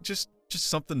 Just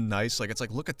something nice. It's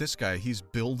look at this guy. He's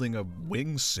building a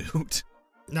wingsuit.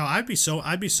 No, I'd be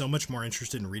so much more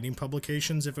interested in reading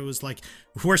publications if it was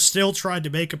we're still trying to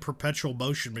make a perpetual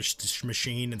motion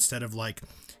machine instead of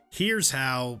here's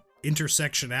how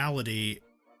intersectionality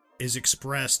is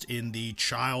expressed in the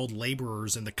child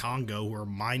laborers in the Congo who are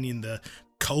mining the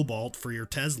cobalt for your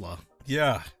Tesla.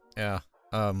 Yeah.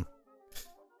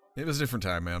 It was a different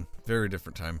time, man. Very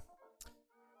different time.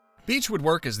 Beach would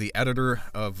work as the editor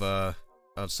of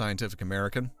Scientific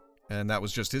American, and that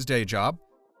was just his day job.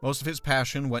 Most of his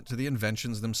passion went to the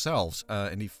inventions themselves,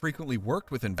 and he frequently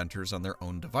worked with inventors on their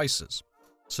own devices.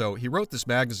 So he wrote this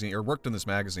magazine, or worked on this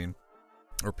magazine,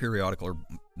 or periodical, or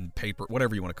paper,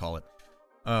 whatever you want to call it.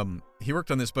 He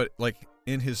worked on this, but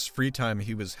in his free time,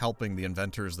 he was helping the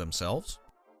inventors themselves,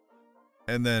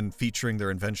 and then featuring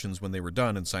their inventions when they were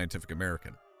done in Scientific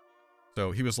American.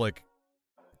 So he was like,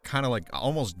 kind of like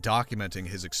almost documenting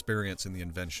his experience in the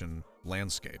invention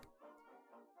landscape.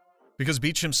 Because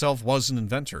Beach himself was an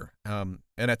inventor, and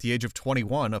at the age of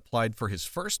 21 applied for his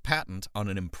first patent on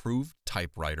an improved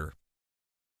typewriter.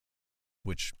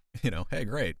 Which, hey,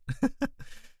 great.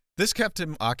 This kept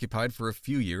him occupied for a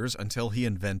few years until he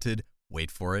invented,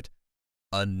 wait for it,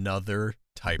 another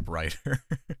typewriter.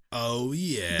 Oh,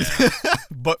 yeah.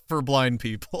 But for blind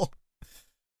people.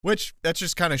 Which, that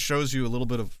just kind of shows you a little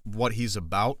bit of what he's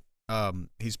about.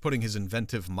 He's putting his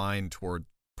inventive mind toward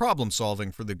problem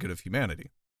solving for the good of humanity.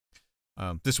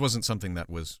 This wasn't something that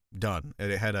was done.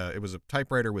 It was a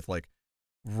typewriter with like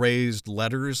raised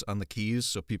letters on the keys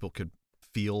so people could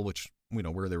feel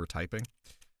where they were typing.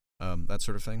 That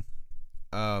sort of thing.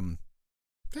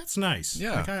 That's nice.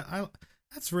 Yeah. Like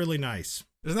that's really nice.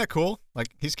 Isn't that cool? Like,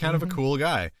 he's kind of a cool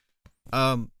guy.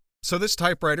 So this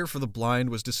typewriter for the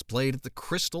blind was displayed at the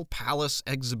Crystal Palace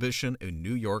exhibition in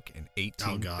New York in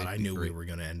 1853. Oh, God, I knew we were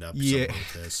going to end up something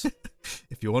like this.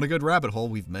 If you want a good rabbit hole,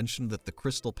 we've mentioned that the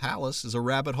Crystal Palace is a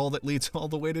rabbit hole that leads all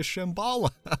the way to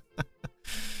Shambhala.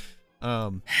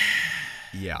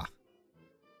 Yeah.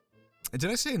 Did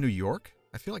I say in New York?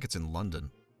 I feel like it's in London.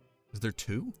 Is there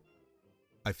two?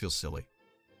 I feel silly.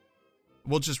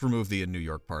 We'll just remove the in New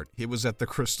York part. He was at the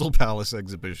Crystal Palace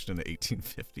exhibition in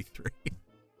 1853.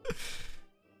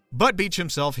 But Beach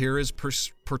himself here is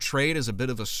portrayed as a bit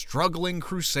of a struggling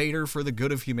crusader for the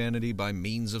good of humanity by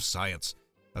means of science.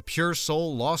 A pure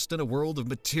soul lost in a world of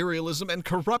materialism and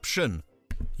corruption.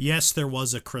 Yes, there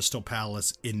was a Crystal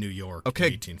Palace in New York in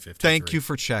 1853. Thank you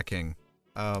for checking.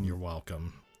 You're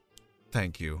welcome.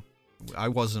 Thank you. I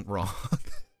wasn't wrong.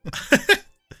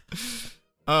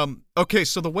 Okay,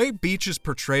 so the way Beach is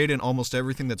portrayed in almost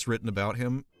everything that's written about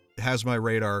him has my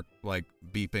radar, like,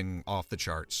 beeping off the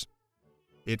charts.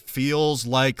 It feels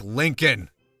like Lincoln.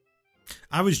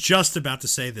 I was just about to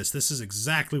say this. This is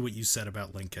exactly what you said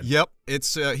about Lincoln. Yep.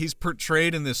 It's he's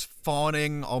portrayed in this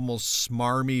fawning, almost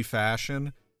smarmy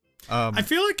fashion. I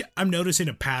feel like I'm noticing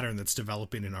a pattern that's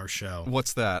developing in our show.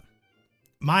 What's that?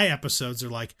 My episodes are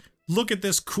like, look at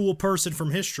this cool person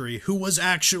from history who was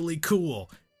actually cool.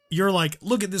 You're like,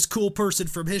 look at this cool person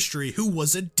from history who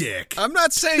was a dick. I'm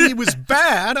not saying he was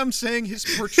bad. I'm saying his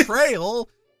portrayal.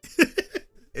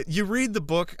 You read the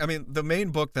book. I mean, the main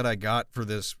book that I got for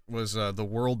this was The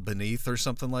World Beneath or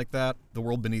something like that. The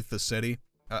World Beneath the City.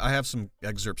 I have some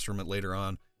excerpts from it later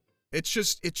on. It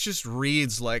just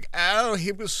reads like, oh,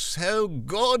 he was so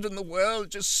good and the world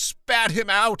just spat him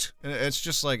out. And it's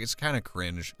just like, it's kind of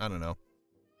cringe. I don't know.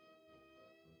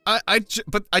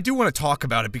 But I do want to talk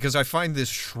about it because I find this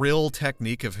shrill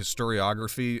technique of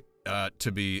historiography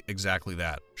to be exactly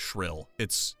that, shrill.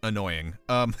 It's annoying.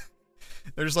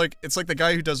 It's like the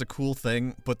guy who does a cool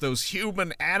thing, but those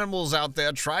human animals out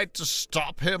there tried to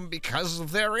stop him because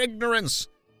of their ignorance.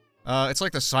 It's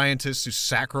like the scientists who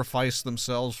sacrifice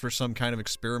themselves for some kind of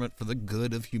experiment for the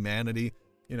good of humanity.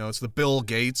 You know, it's the Bill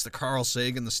Gates, the Carl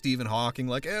Sagan, the Stephen Hawking,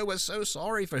 like, oh, we're so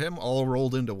sorry for him, all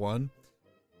rolled into one.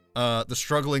 The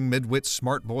struggling midwit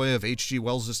smart boy of H.G.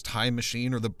 Wells' Time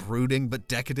Machine, or the brooding but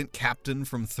decadent captain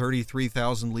from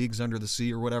 33,000 Leagues Under the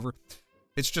Sea, or whatever.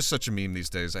 It's just such a meme these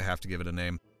days, I have to give it a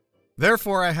name.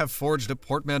 Therefore, I have forged a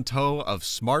portmanteau of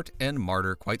smart and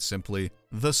martyr, quite simply,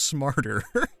 the Smarter.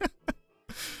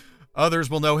 Others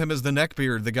will know him as the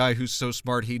Neckbeard, the guy who's so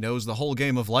smart he knows the whole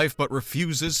game of life but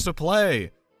refuses to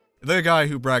play. The guy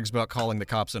who brags about calling the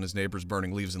cops on his neighbors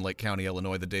burning leaves in Lake County,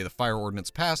 Illinois the day the fire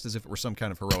ordinance passed as if it were some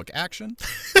kind of heroic action.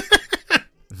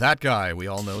 That guy, we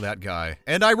all know that guy.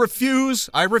 And I refuse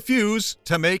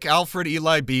to make Alfred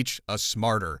Eli Beach a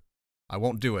smarter. I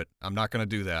won't do it. I'm not going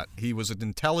to do that. He was an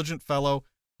intelligent fellow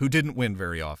who didn't win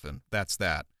very often. That's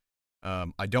that.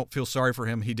 I don't feel sorry for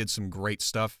him. He did some great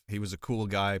stuff. He was a cool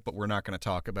guy, but we're not going to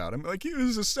talk about him. Like, he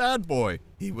was a sad boy.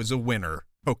 He was a winner.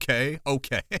 Okay?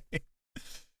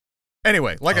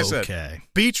 Anyway, like I said,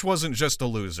 Beach wasn't just a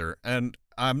loser, and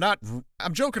I'm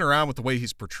joking around with the way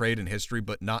he's portrayed in history,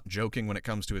 but not joking when it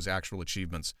comes to his actual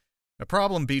achievements. A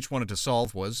problem Beach wanted to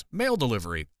solve was mail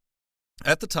delivery.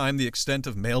 At the time, the extent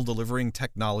of mail delivering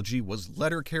technology was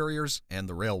letter carriers and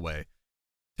the railway.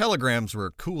 Telegrams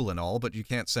were cool and all, but you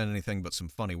can't send anything but some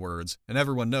funny words, and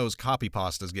everyone knows copy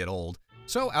pastas get old.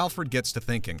 So Alfred gets to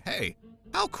thinking, hey,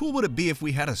 how cool would it be if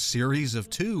we had a series of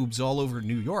tubes all over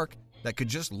New York that could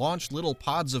just launch little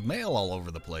pods of mail all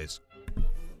over the place?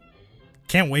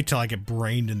 Can't wait till I get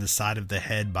brained in the side of the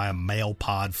head by a mail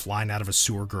pod flying out of a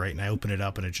sewer grate, and I open it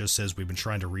up and it just says, we've been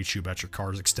trying to reach you about your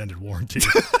car's extended warranty.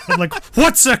 I'm like,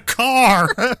 what's a car?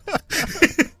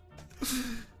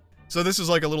 So this is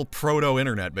like a little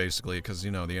proto-internet, basically, because,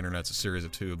 you know, the internet's a series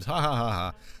of tubes. Ha ha ha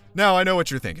ha. Now, I know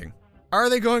what you're thinking. Are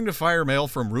they going to fire mail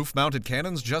from roof-mounted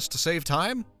cannons just to save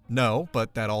time? No,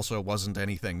 but that also wasn't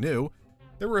anything new.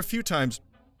 There were a few times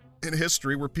in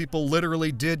history where people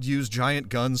literally did use giant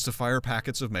guns to fire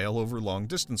packets of mail over long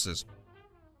distances.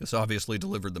 This obviously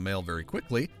delivered the mail very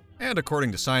quickly, and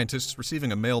according to scientists,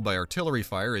 receiving a mail by artillery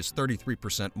fire is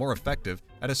 33% more effective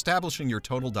at establishing your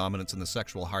total dominance in the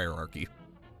sexual hierarchy.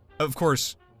 Of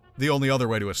course, the only other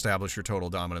way to establish your total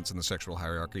dominance in the sexual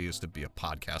hierarchy is to be a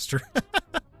podcaster.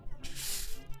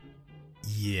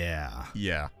 Yeah.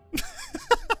 Yeah.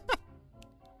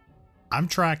 I'm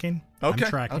tracking. Okay. I'm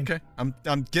tracking. Okay.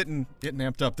 I'm getting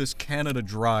amped up. This Canada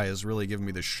Dry is really giving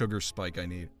me the sugar spike I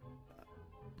need.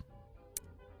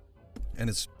 And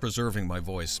it's preserving my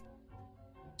voice.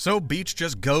 So Beach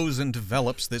just goes and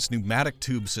develops this pneumatic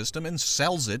tube system and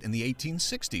sells it in the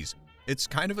 1860s. It's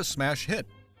kind of a smash hit,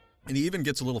 and he even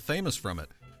gets a little famous from it.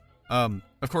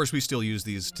 Of course, we still use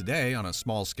these today on a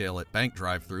small scale at bank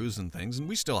drive-thrus and things, and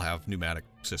we still have pneumatic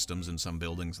systems in some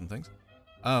buildings and things.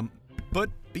 But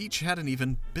Beach had an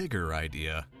even bigger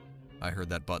idea. I heard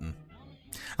that button.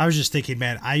 I was just thinking,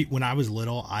 man, when I was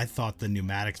little, I thought the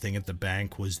pneumatic thing at the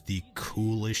bank was the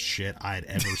coolest shit I'd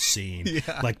ever seen.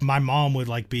 Yeah. Like, my mom would,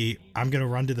 like, I'm going to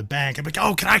run to the bank. I'm like,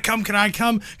 oh, can I come?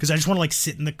 Because I just want to, like,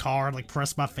 sit in the car and, like,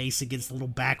 press my face against the little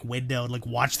back window and, like,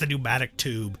 watch the pneumatic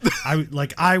tube.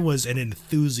 I was an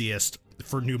enthusiast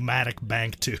for pneumatic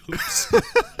bank tubes.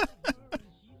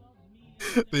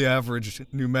 The average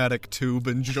pneumatic tube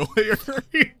enjoyer.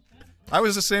 I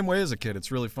was the same way as a kid.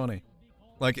 It's really funny.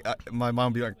 Like, my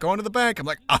mom would be like, going to the bank. I'm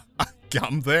like,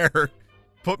 I'm there.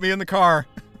 Put me in the car.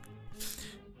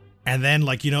 And then,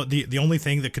 like, you know, the only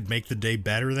thing that could make the day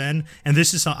better then, and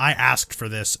this is how I asked for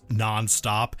this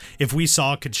nonstop. If we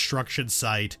saw a construction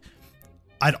site,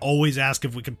 I'd always ask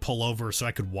if we could pull over so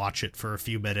I could watch it for a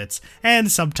few minutes.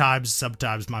 And sometimes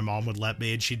my mom would let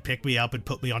me, and she'd pick me up and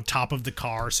put me on top of the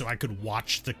car so I could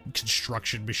watch the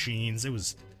construction machines. It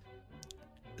was...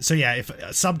 So yeah, if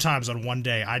sometimes on one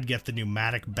day I'd get the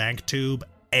pneumatic bank tube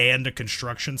and a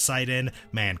construction site in,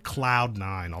 man, cloud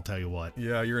nine, I'll tell you what.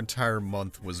 Yeah, your entire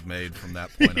month was made from that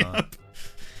point on.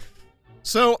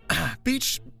 So,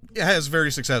 Beach is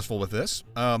very successful with this,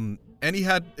 and he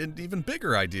had an even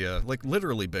bigger idea, like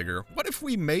literally bigger. What if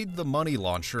we made the money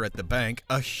launcher at the bank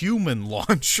a human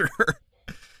launcher?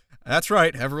 That's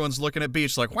right. Everyone's looking at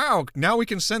Beach like, wow, now we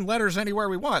can send letters anywhere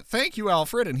we want. Thank you,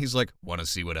 Alfred. And he's like, want to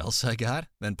see what else I got?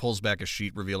 Then pulls back a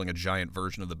sheet revealing a giant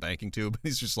version of the banking tube.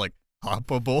 He's just like, hop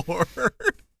aboard.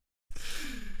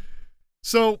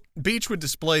 So Beach would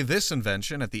display this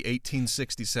invention at the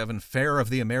 1867 Fair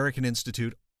of the American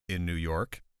Institute in New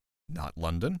York, not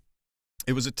London.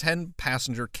 It was a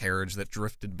 10-passenger carriage that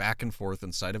drifted back and forth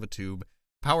inside of a tube,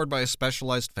 powered by a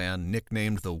specialized fan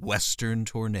nicknamed the Western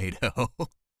Tornado.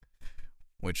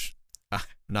 Which, I'm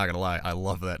not gonna lie, I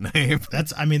love that name.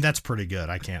 That's pretty good.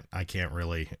 I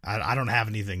don't have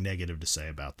anything negative to say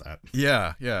about that.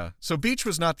 Yeah. So Beach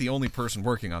was not the only person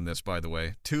working on this, by the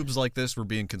way. Tubes like this were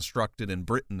being constructed in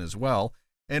Britain as well,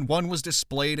 and one was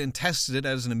displayed and tested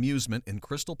as an amusement in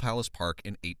Crystal Palace Park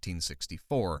in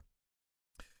 1864.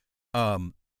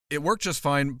 It worked just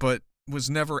fine, but was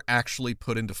never actually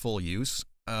put into full use.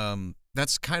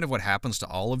 That's kind of what happens to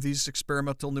all of these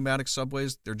experimental pneumatic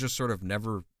subways. They're just sort of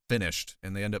never finished,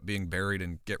 and they end up being buried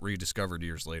and get rediscovered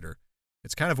years later.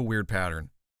 It's kind of a weird pattern.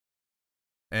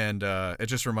 And it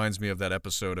just reminds me of that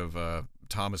episode of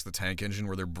Thomas the Tank Engine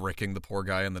where they're bricking the poor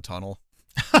guy in the tunnel.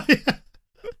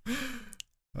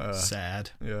 Sad.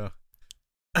 Yeah.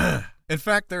 In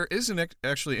fact, there is an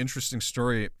actually interesting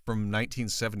story from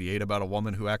 1978 about a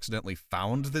woman who accidentally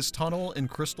found this tunnel in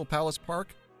Crystal Palace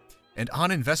Park, and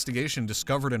on investigation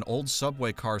discovered an old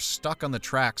subway car stuck on the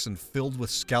tracks and filled with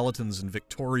skeletons in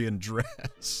Victorian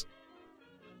dress.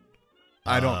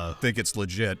 I don't think it's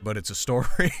legit, but it's a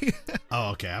story.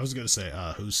 Oh, okay. I was going to say,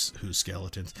 who's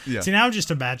skeletons? Yeah. See, now I'm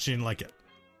just imagining, like,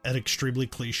 an extremely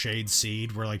cliched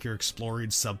scene where, like, you're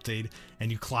exploring something and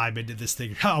you climb into this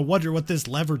thing. Oh, I wonder what this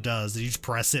lever does. And you just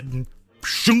press it and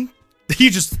shoom, you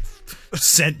just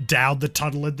sent down the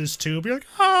tunnel in this tube. You're like,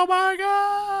 oh my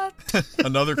God.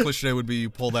 Another cliche would be you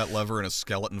pull that lever and a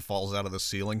skeleton falls out of the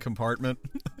ceiling compartment.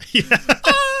 Yeah.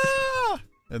 Ah!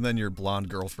 And then your blonde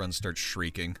girlfriend starts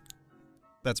shrieking.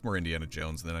 That's more Indiana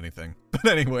Jones than anything. But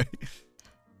anyway,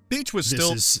 Beach was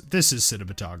still... This is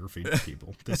cinematography,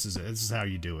 people. This is how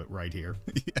you do it right here.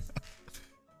 Yeah.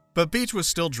 But Beach was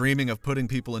still dreaming of putting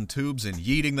people in tubes and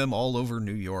yeeting them all over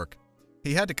New York.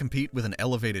 He had to compete with an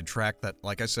elevated track that,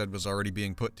 like I said, was already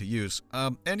being put to use,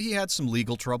 and he had some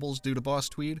legal troubles due to Boss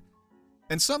Tweed.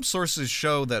 And some sources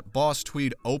show that Boss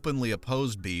Tweed openly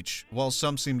opposed Beach, while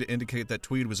some seem to indicate that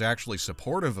Tweed was actually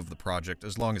supportive of the project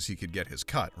as long as he could get his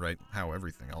cut, right? How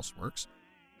everything else works.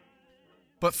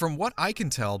 But from what I can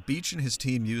tell, Beach and his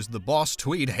team used the Boss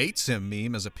Tweed hates him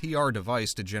meme as a PR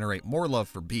device to generate more love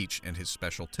for Beach and his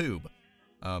special tube.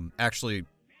 Actually,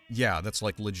 yeah, that's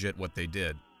like legit what they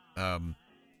did.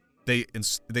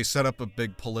 They set up a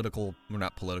big political, well,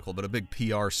 not political, but a big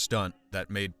PR stunt that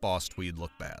made Boss Tweed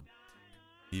look bad.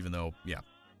 Even though, yeah.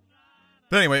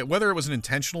 But anyway, whether it was an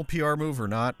intentional PR move or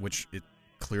not, which it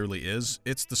clearly is,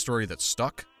 it's the story that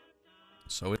stuck.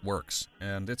 So it works.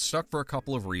 And it stuck for a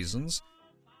couple of reasons.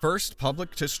 First,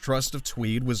 public distrust of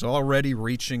Tweed was already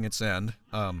reaching its end.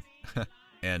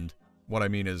 And what I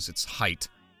mean is its height.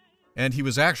 And he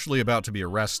was actually about to be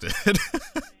arrested.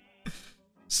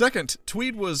 Second,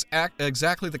 Tweed was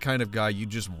exactly the kind of guy you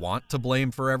just want to blame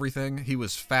for everything. He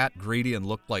was fat, greedy, and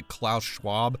looked like Klaus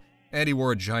Schwab. And he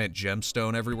wore a giant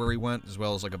gemstone everywhere he went, as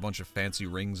well as like a bunch of fancy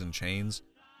rings and chains.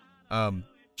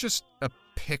 Just a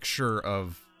picture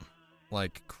of,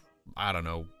 like, I don't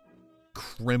know,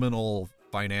 criminal,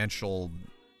 financial...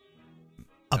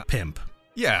 A pimp.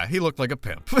 Yeah, he looked like a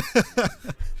pimp.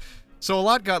 So a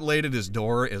lot got laid at his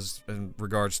door in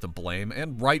regards to blame,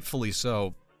 and rightfully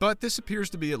so. But this appears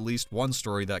to be at least one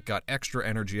story that got extra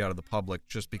energy out of the public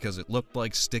just because it looked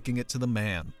like sticking it to the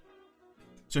man.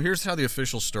 So here's how the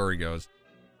official story goes.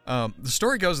 The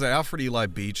story goes that Alfred Ely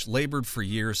Beach labored for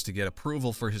years to get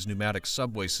approval for his pneumatic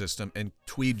subway system, and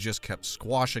Tweed just kept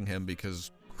squashing him because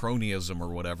cronyism or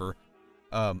whatever.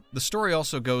 The story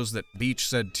also goes that Beach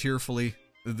said tearfully,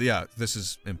 yeah, this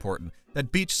is important,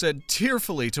 that Beach said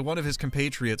tearfully to one of his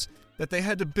compatriots that they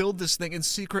had to build this thing in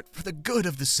secret for the good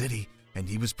of the city, and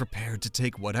he was prepared to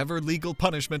take whatever legal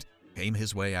punishment came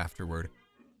his way afterward.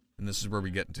 And this is where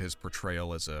we get into his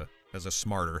portrayal as a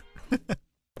smarter.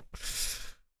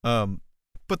 But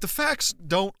the facts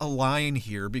don't align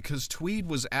here because Tweed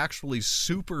was actually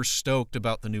super stoked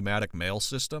about the pneumatic mail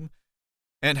system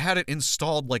and had it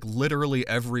installed like literally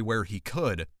everywhere he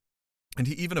could. And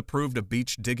he even approved of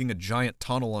Beach digging a giant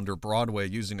tunnel under Broadway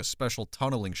using a special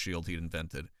tunneling shield he'd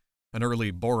invented. An early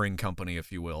boring company,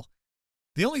 if you will.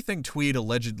 The only thing Tweed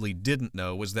allegedly didn't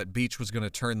know was that Beach was going to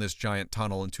turn this giant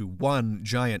tunnel into one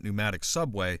giant pneumatic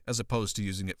subway as opposed to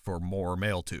using it for more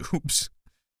mail tubes.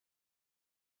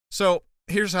 So,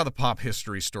 here's how the pop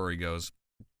history story goes.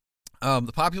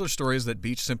 The popular story is that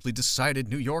Beach simply decided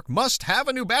New York must have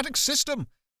a pneumatic system.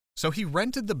 So he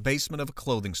rented the basement of a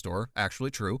clothing store,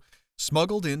 actually true,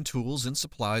 smuggled in tools and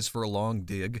supplies for a long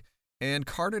dig, and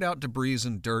carted out debris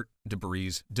and dirt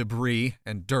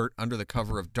under the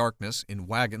cover of darkness in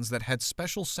wagons that had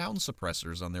special sound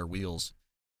suppressors on their wheels.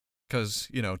 Because,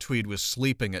 Tweed was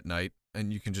sleeping at night,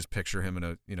 and you can just picture him in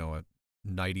a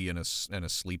nightie and a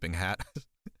sleeping hat.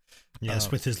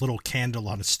 Yes, with his little candle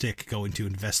on a stick going to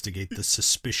investigate the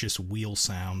suspicious wheel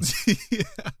sounds.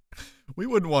 Yeah. We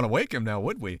wouldn't want to wake him now,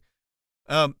 would we?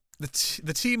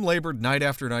 The team labored night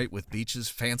after night with Beach's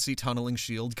fancy tunneling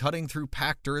shield, cutting through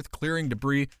packed earth, clearing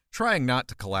debris, trying not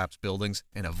to collapse buildings,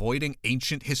 and avoiding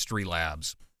ancient history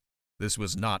labs. This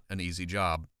was not an easy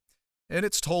job. And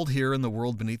it's told here in The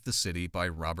World Beneath the City by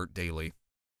Robert Daly,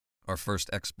 our first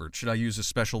expert. Should I use a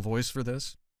special voice for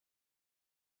this?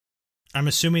 I'm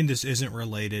assuming this isn't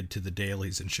related to the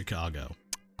dailies in Chicago.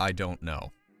 I don't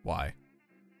know. Why?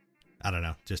 I don't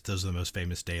know. Just those are the most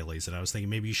famous dailies. And I was thinking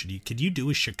maybe could you do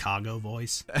a Chicago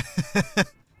voice?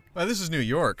 Well, this is New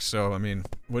York, so, wouldn't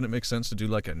it make sense to do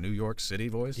like a New York City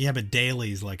voice? Yeah, but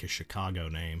Daily's like a Chicago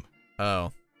name.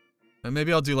 Oh. And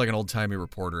maybe I'll do like an old-timey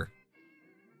reporter.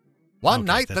 One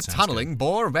night the tunneling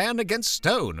bore ran against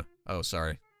stone. Oh,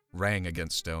 sorry. Rang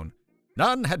against stone.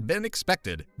 None had been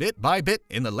expected. Bit by bit,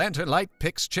 in the lantern light,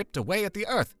 picks chipped away at the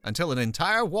earth until an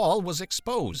entire wall was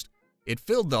exposed. It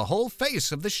filled the whole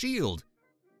face of the shield.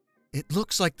 It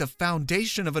looks like the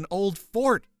foundation of an old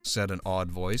fort, said an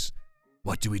awed voice.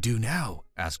 What do we do now?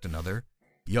 Asked another.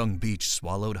 Young Beach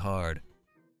swallowed hard.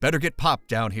 Better get Pop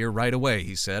down here right away,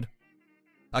 he said.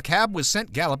 A cab was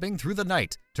sent galloping through the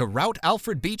night to rout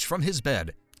Alfred Beach from his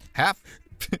bed.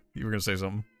 You were going to say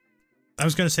something? I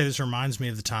was going to say this reminds me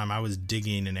of the time I was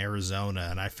digging in Arizona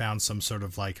and I found some sort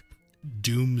of like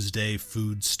doomsday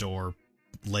food store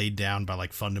laid down by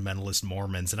like fundamentalist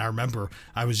Mormons. And I remember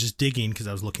I was just digging because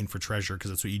I was looking for treasure because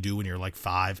that's what you do when you're like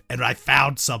 5. And I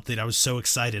found something. I was so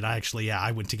excited. I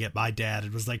went to get my dad.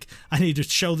 It was like, I need to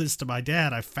show this to my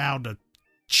dad. I found a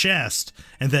chest.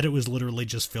 And then it was literally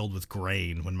just filled with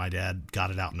grain. When my dad got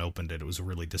it out and opened it, it was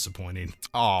really disappointing.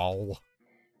 Oh,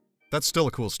 that's still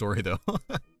a cool story though.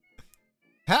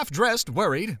 Half-dressed,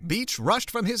 worried, Beach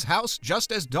rushed from his house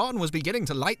just as dawn was beginning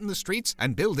to lighten the streets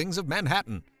and buildings of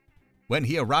Manhattan. When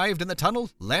he arrived in the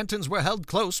tunnel, lanterns were held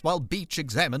close while Beach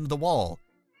examined the wall.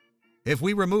 "If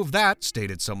we remove that,"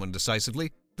 stated someone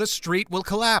decisively, "the street will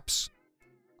collapse."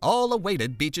 All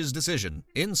awaited Beach's decision.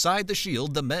 Inside the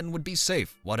shield, the men would be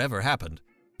safe, whatever happened.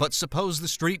 But suppose the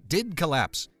street did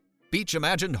collapse? Beach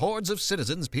imagined hordes of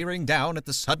citizens peering down at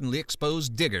the suddenly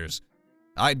exposed diggers.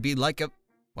 "I'd be like a..."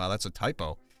 Wow, that's a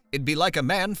typo. "It'd be like a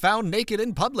man found naked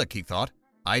in public," he thought.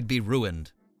 "I'd be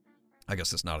ruined." I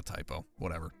guess that's not a typo.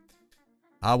 Whatever.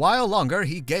 A while longer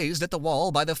he gazed at the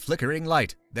wall by the flickering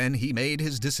light. Then he made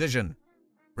his decision.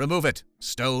 Remove it,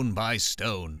 stone by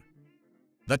stone.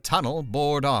 The tunnel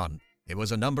bored on. It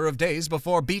was a number of days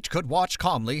before Beach could watch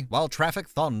calmly while traffic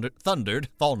thundered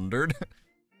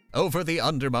over the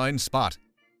undermined spot.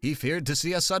 He feared to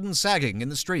see a sudden sagging in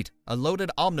the street, a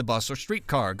loaded omnibus or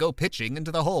streetcar go pitching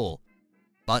into the hole.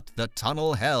 But the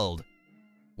tunnel held.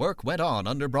 Work went on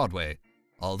under Broadway.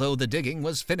 Although the digging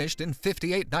was finished in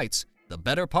 58 nights, the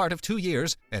better part of 2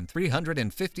 years and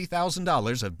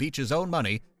 $350,000 of Beach's own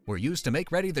money were used to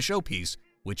make ready the showpiece,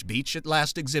 which Beach at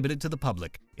last exhibited to the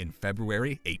public in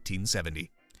February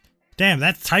 1870. Damn,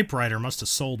 that typewriter must have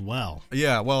sold well.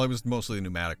 Yeah, well, it was mostly a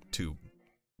pneumatic tube,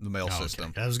 the mail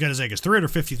system. I was going to say, because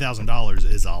 $350,000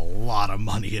 is a lot of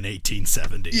money in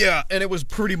 1870. Yeah, and it was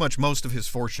pretty much most of his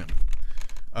fortune.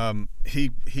 He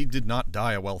did not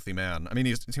die a wealthy man. I mean,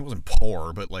 he wasn't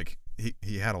poor, but like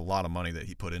he had a lot of money that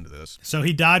he put into this. So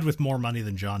he died with more money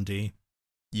than John Dee?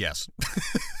 Yes.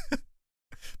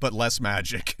 But less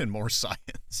magic and more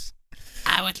science.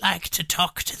 I would like to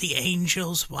talk to the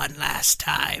angels one last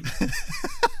time.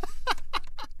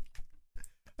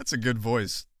 That's a good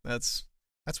voice. That's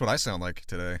what I sound like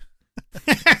today.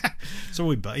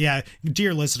 So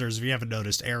dear listeners, if you haven't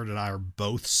noticed, Aaron and I are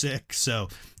both sick. So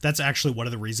that's actually one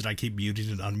of the reasons I keep muting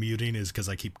and unmuting is because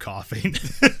I keep coughing.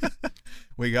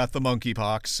 We got the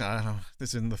monkeypox.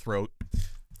 It's in the throat.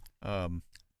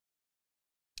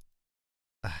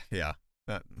 Yeah,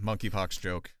 that monkeypox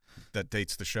joke that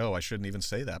dates the show. I shouldn't even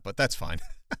say that, but that's fine.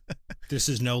 This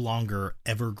is no longer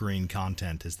evergreen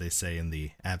content, as they say in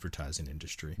the advertising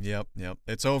industry. Yep.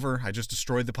 It's over. I just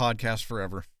destroyed the podcast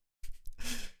forever.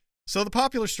 So the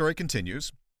popular story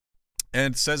continues,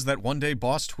 and says that one day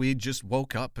Boss Tweed just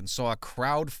woke up and saw a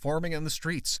crowd forming in the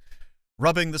streets.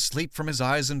 Rubbing the sleep from his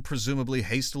eyes and presumably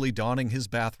hastily donning his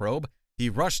bathrobe, he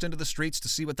rushed into the streets to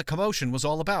see what the commotion was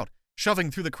all about,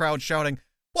 shoving through the crowd shouting,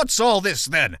 "What's all this,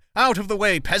 then? Out of the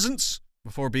way, peasants!"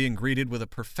 before being greeted with a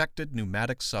perfected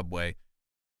pneumatic subway,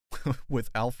 with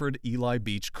Alfred Eli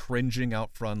Beach cringing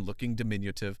out front, looking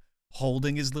diminutive,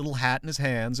 holding his little hat in his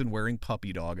hands and wearing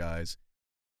puppy dog eyes.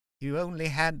 "You only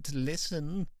had to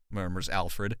listen," murmurs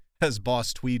Alfred, as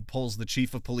Boss Tweed pulls the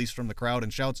chief of police from the crowd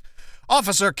and shouts,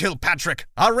 "Officer Kilpatrick,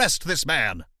 arrest this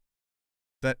man!"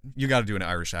 That you got to do an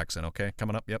Irish accent, okay?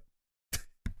 Coming up, yep.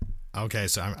 Okay,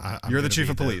 so I'm You're the chief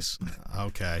of police.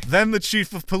 Okay. Then the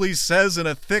chief of police says in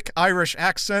a thick Irish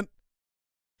accent.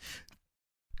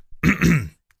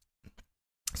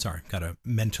 Sorry, gotta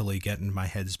mentally get in my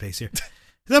headspace here.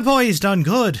 "The boy's done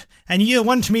good, and you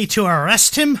want me to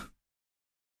arrest him?"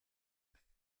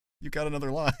 You got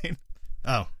another line.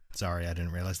 Oh, sorry, I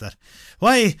didn't realize that.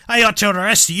 "Why, I ought to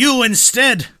arrest you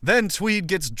instead." Then Tweed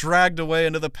gets dragged away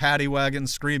into the paddy wagon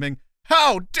screaming,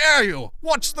 "How dare you?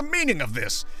 What's the meaning of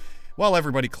this?" While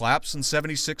everybody claps and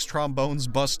 76 trombones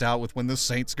bust out with When the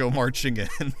Saints Go Marching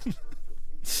In.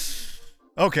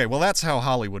 Okay, well that's how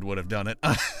Hollywood would have done it.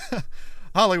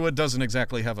 Hollywood doesn't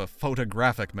exactly have a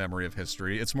photographic memory of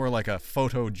history. It's more like a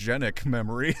photogenic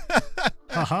memory.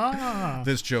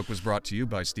 This joke was brought to you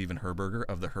by Steven Herberger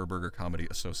of the Herberger Comedy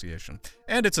Association.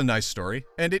 And it's a nice story,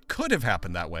 and it could have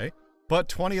happened that way, but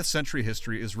 20th century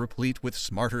history is replete with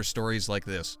smarter stories like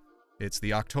this. It's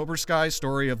the October Sky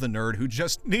story of the nerd who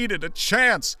just needed a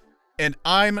chance, and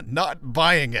I'm not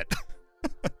buying it.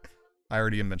 I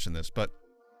already mentioned this, but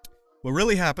what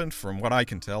really happened, from what I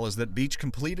can tell, is that Beach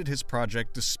completed his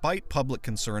project despite public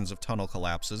concerns of tunnel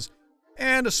collapses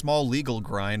and a small legal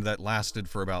grind that lasted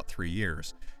for about 3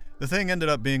 years. The thing ended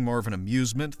up being more of an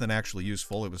amusement than actually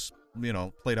useful. It was,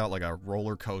 played out like a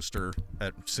roller coaster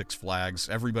at Six Flags.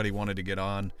 Everybody wanted to get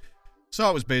on. So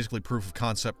it was basically proof of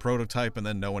concept prototype, and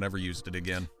then no one ever used it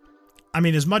again. I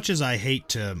mean, as much as I hate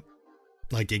to,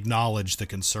 acknowledge the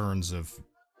concerns of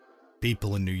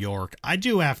people in New York, I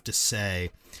do have to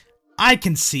say, I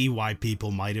can see why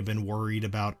people might have been worried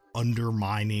about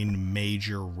undermining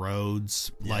major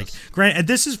roads. Yes. Granted,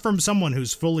 this is from someone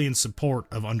who's fully in support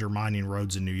of undermining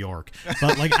roads in New York.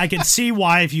 But, I can see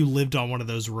why if you lived on one of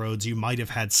those roads, you might have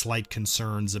had slight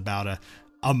concerns about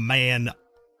a man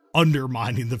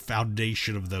undermining the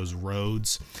foundation of those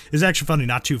roads. It's actually funny,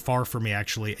 not too far from me,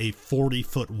 actually, a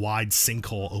 40-foot wide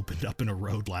sinkhole opened up in a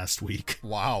road last week.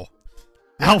 Wow.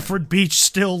 Alfred Beach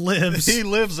still lives. He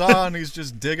lives on. He's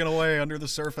just digging away under the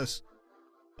surface.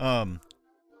 Let's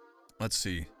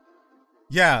see.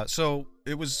 Yeah, so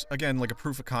it was, again, like a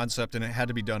proof of concept, and it had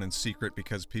to be done in secret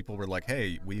because people were like,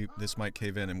 hey, this might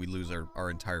cave in and we lose our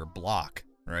entire block,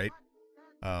 right?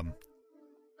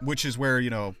 Which is where, you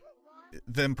know,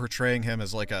 them portraying him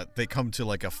as like they come to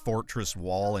like a fortress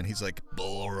wall and he's like,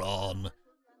 Boron.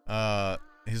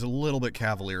 He's a little bit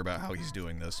cavalier about how he's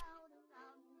doing this.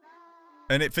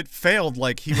 And if it failed,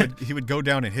 like he would go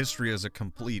down in history as a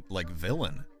complete like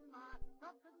villain.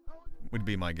 Would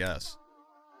be my guess.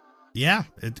 Yeah,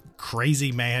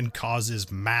 crazy man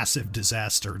causes massive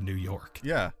disaster in New York.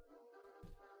 Yeah.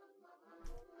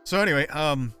 So anyway,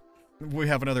 we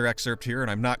have another excerpt here, and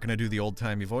I'm not going to do the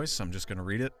old-timey voice. I'm just going to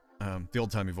read it. The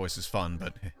old-timey voice is fun,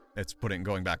 but it's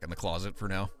going back in the closet for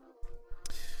now.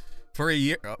 For a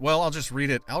year, well, I'll just read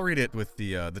it. I'll read it with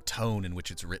the tone in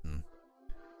which it's written.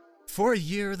 For a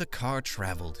year, the car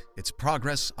traveled, its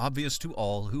progress obvious to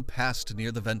all who passed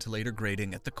near the ventilator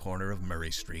grating at the corner of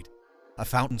Murray Street. A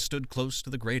fountain stood close to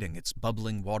the grating, its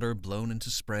bubbling water blown into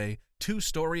spray 2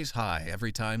 stories high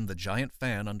every time the giant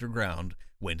fan underground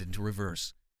went into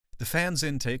reverse. The fan's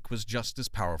intake was just as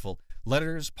powerful.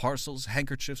 Letters, parcels,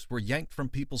 handkerchiefs were yanked from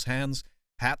people's hands,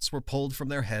 hats were pulled from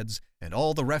their heads, and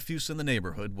all the refuse in the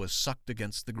neighborhood was sucked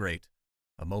against the grate.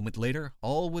 A moment later,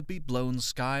 all would be blown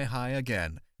sky high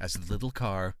again as the little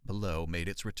car below made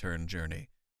its return journey.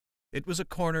 It was a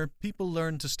corner people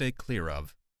learned to stay clear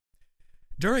of.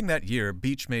 During that year,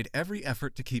 Beach made every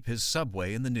effort to keep his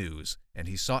subway in the news, and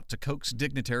he sought to coax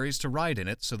dignitaries to ride in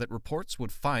it so that reports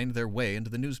would find their way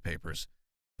into the newspapers.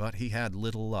 But he had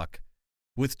little luck.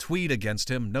 With Tweed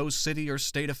against him, no city or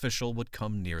state official would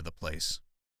come near the place.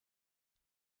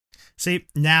 See,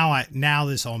 now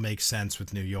this all makes sense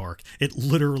with New York. It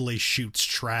literally shoots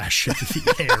trash into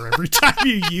the air every time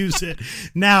you use it.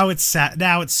 Now it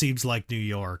seems like New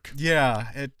York. Yeah,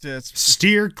 it's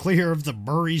steer clear of the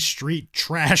Murray Street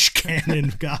trash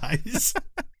cannon, guys.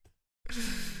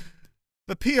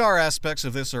 The PR aspects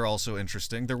of this are also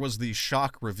interesting. There was the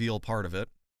shock reveal part of it,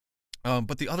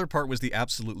 but the other part was the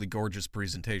absolutely gorgeous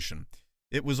presentation.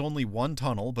 It was only one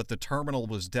tunnel, but the terminal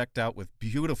was decked out with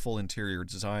beautiful interior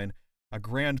design, a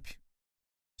grand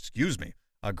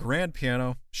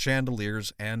piano,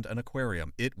 chandeliers, and an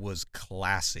aquarium. It was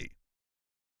classy.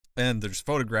 And there's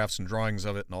photographs and drawings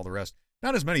of it and all the rest.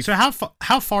 Not as many. So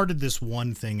how far did this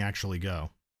one thing actually go?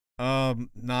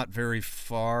 Not very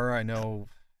far. I know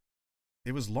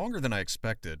it was longer than I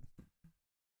expected,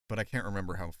 but I can't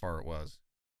remember how far it was.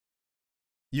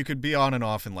 You could be on and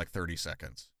off in like 30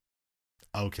 seconds.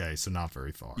 Okay, so not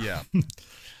very far. Yeah.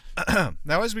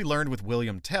 Now, as we learned with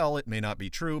William Tell, it may not be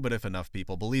true, but if enough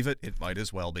people believe it, it might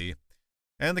as well be.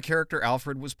 And the character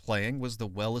Alfred was playing was the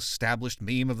well-established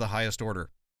meme of the highest order.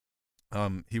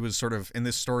 He was sort of, in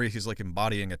this story, he's like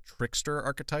embodying a trickster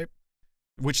archetype,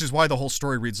 which is why the whole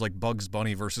story reads like Bugs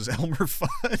Bunny versus Elmer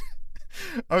Fudd.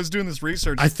 I was doing this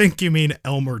research. I think you mean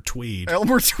Elmer Tweed.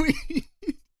 Elmer Tweed.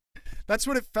 That's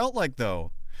what it felt like,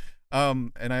 though.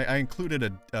 And I included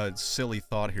a silly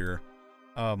thought here.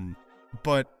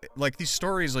 But like these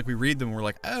stories, like we read them, we're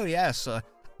like, oh yes,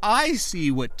 I see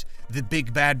what the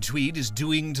big bad Tweed is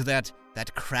doing to that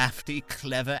crafty,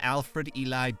 clever Alfred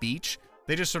Eli Beach.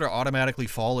 They just sort of automatically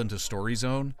fall into story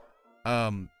zone.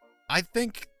 I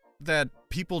think that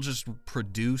people just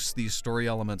produce these story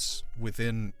elements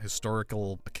within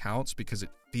historical accounts because it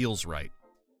feels right.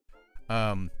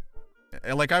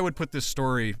 Like I would put this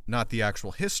story, not the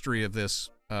actual history of this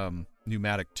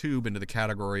pneumatic tube, into the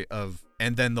category of,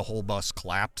 and then the whole bus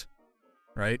clapped,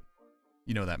 right?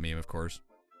 You know that meme, of course.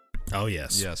 Oh,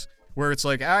 yes. Yes. Where it's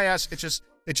like, yes,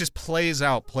 it just plays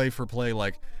out play for play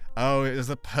like, oh, it was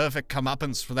the perfect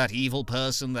comeuppance for that evil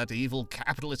person, that evil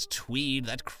capitalist Tweed,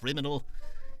 that criminal.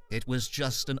 It was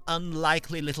just an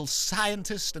unlikely little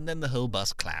scientist, and then the whole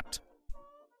bus clapped.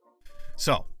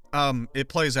 So, it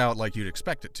plays out like you'd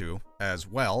expect it to, as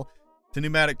well. The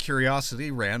Pneumatic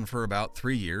Curiosity ran for about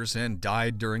 3 years and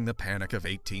died during the Panic of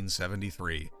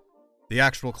 1873. The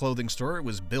actual clothing store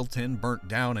was burnt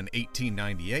down in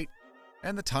 1898,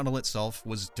 and the tunnel itself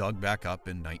was dug back up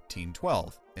in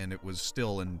 1912, and it was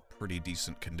still in pretty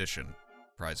decent condition,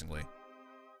 surprisingly.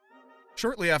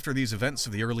 Shortly after these events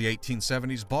of the early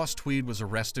 1870s, Boss Tweed was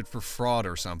arrested for fraud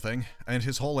or something, and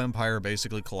his whole empire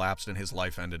basically collapsed and his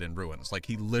life ended in ruins. Like,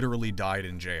 he literally died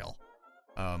in jail.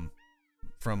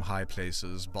 From high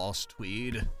places, Boss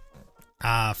Tweed.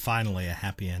 Finally, a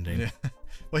happy ending.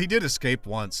 Well, he did escape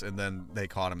once, and then they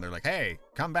caught him. They're like, hey,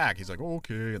 come back. He's like,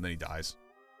 okay, and then he dies.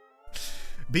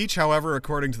 Beach, however,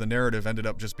 according to the narrative, ended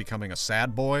up just becoming a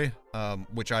sad boy,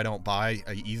 which I don't buy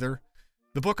either.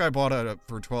 The book I bought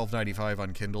for $12.95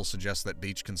 on Kindle suggests that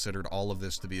Beach considered all of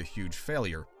this to be a huge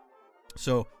failure.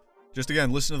 So, just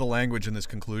again, listen to the language in this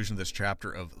conclusion of this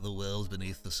chapter of The World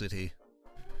Beneath the City.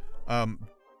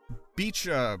 Beach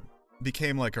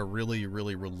became like a really,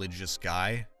 really religious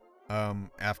guy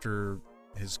after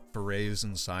his forays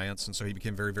in science, and so he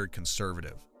became very, very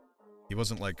conservative. He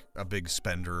wasn't like a big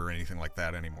spender or anything like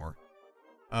that anymore.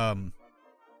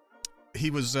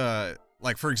 He was,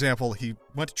 like, for example, he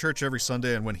went to church every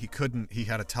Sunday, and when he couldn't, he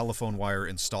had a telephone wire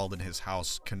installed in his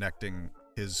house connecting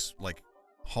his, like,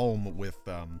 home with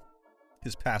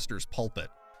his pastor's pulpit.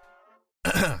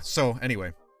 So,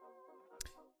 anyway,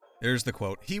 there's the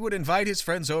quote. He would invite his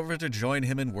friends over to join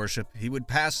him in worship. He would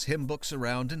pass hymn books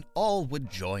around, and all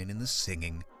would join in the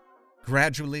singing.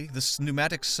 Gradually, the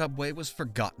pneumatic subway was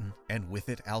forgotten, and with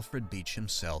it Alfred Beach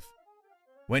himself.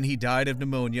 When he died of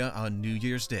pneumonia on New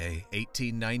Year's Day,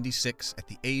 1896, at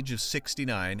the age of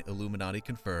 69, Illuminati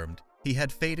confirmed, he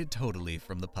had faded totally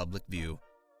from the public view.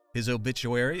 His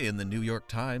obituary in the New York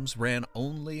Times ran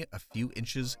only a few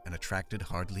inches and attracted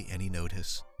hardly any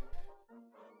notice.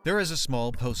 There is a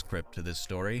small postscript to this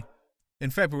story.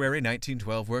 In February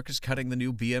 1912, workers cutting the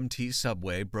new BMT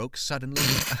subway broke suddenly...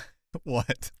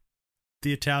 What?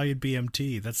 The Italian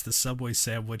BMT. That's the Subway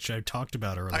sandwich I talked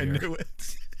about earlier. I knew it.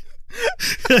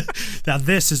 Now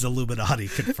this is Illuminati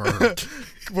confirmed.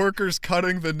 Workers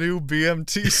cutting the new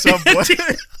BMT subway.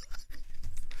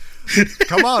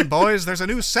 Come on, boys. There's a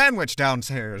new sandwich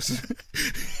downstairs.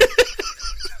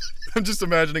 I'm just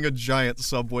imagining a giant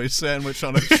Subway sandwich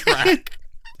on a track.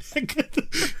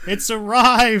 It's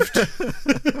arrived.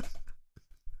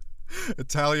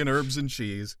 Italian herbs and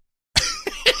cheese.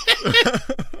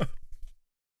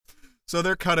 So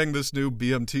they're cutting this new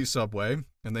BMT subway,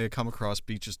 and they come across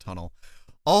Beach's tunnel.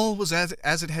 All was as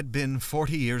it had been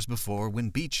 40 years before, when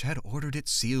Beach had ordered it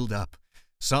sealed up.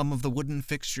 Some of the wooden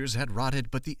fixtures had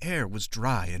rotted, but the air was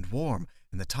dry and warm,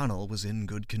 and the tunnel was in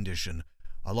good condition.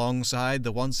 Alongside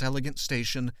the once elegant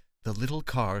station, the little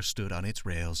car stood on its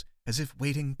rails, as if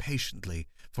waiting patiently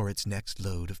for its next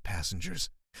load of passengers.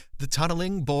 The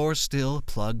tunneling bore still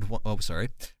plugged...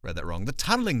 The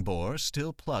tunneling bore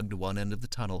still plugged one end of the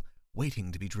tunnel,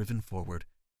 waiting to be driven forward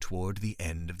toward the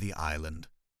end of the island.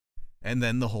 And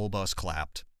then the whole bus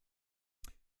clapped.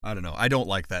 I don't know. I don't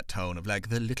like that tone of, like,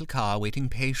 the little car waiting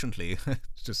patiently.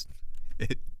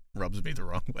 It rubs me the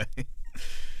wrong way.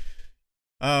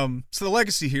 So the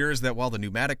legacy here is that while the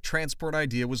pneumatic transport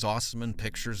idea was awesome and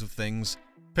pictures of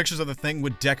the thing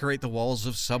would decorate the walls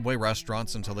of Subway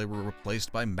restaurants until they were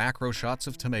replaced by macro shots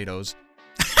of tomatoes,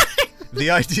 the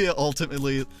idea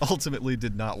ultimately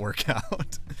did not work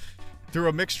out. Through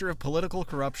a mixture of political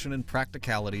corruption and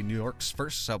practicality, New York's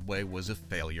first subway was a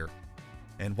failure.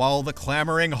 And while the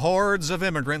clamoring hordes of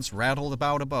immigrants rattled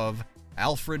about above,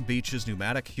 Alfred Beach's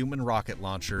pneumatic human rocket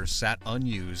launcher sat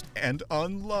unused and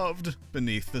unloved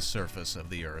beneath the surface of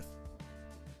the earth.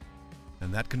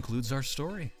 And that concludes our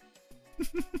story.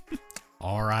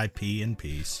 R.I.P. in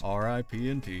peace. R.I.P.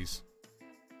 in peace.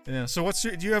 Yeah, so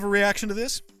do you have a reaction to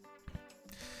this?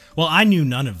 Well, I knew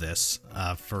none of this.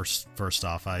 First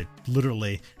off, I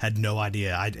literally had no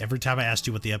idea. Every time I asked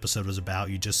you what the episode was about,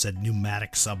 you just said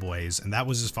pneumatic subways, and that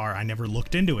was as far. I never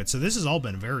looked into it, so this has all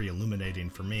been very illuminating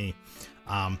for me.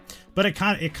 But it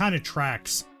kind of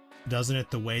tracks, doesn't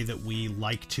it? The way that we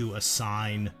like to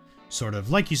assign sort of,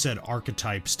 like you said,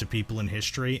 archetypes to people in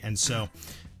history, and so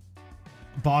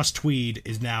Boss Tweed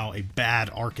is now a bad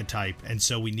archetype, and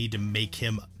so we need to make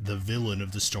him the villain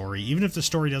of the story, even if the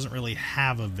story doesn't really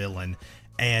have a villain.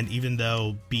 And even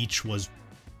though Beach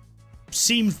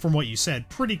seemed, from what you said,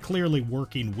 pretty clearly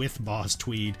working with Boss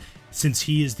Tweed, since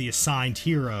he is the assigned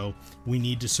hero, we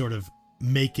need to sort of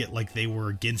make it like they were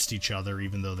against each other,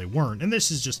 even though they weren't. And this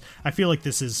is just, I feel like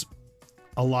this is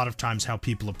a lot of times how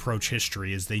people approach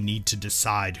history, is they need to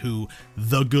decide who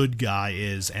the good guy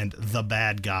is and the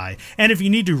bad guy. And if you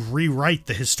need to rewrite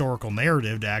the historical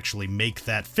narrative to actually make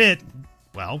that fit,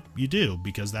 well, you do,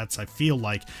 because that's, I feel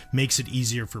like, makes it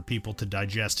easier for people to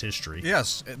digest history.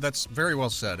 Yes, that's very well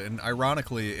said. And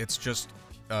ironically, it's just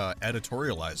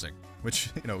editorializing, which,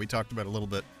 we talked about a little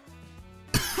bit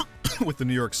with the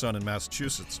New York Sun in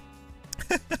Massachusetts.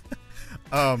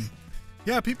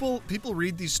 Yeah, people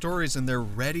read these stories and they're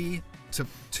ready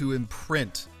to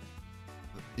imprint,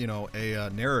 a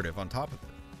narrative on top of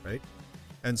it, right?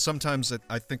 And sometimes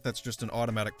I think that's just an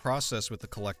automatic process with the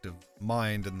collective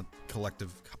mind and the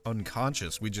collective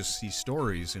unconscious. We just see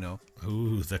stories, you know.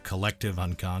 Ooh, the collective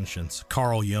unconscious.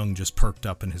 Carl Jung just perked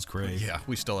up in his grave. Yeah,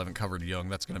 we still haven't covered Jung.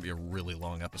 That's going to be a really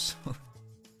long episode.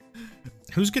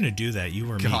 Who's going to do that, you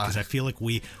or me? Because I feel like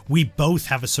we both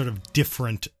have a sort of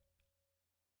different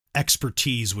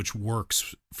expertise which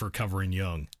works for covering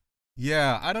Jung.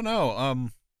 Yeah, I don't know.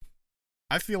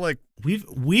 I feel like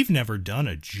we've never done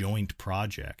a joint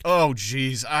project. Oh,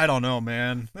 geez, I don't know,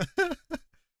 man.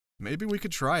 Maybe we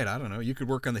could try it. I don't know. You could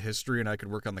work on the history, and I could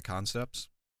work on the concepts.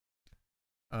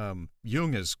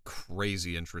 Jung is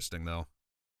crazy interesting, though.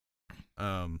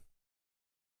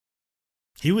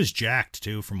 He was jacked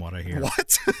too, from what I hear.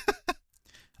 What?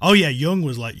 Oh yeah, Jung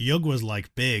was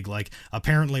like big. Like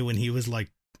apparently when he was like,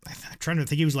 I'm trying to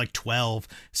think, he was like 12.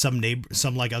 Some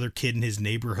like other kid in his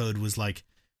neighborhood was like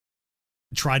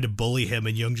trying to bully him,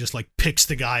 and Jung just like picks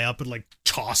the guy up and like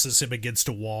tosses him against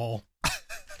a wall.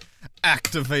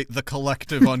 Activate the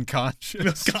collective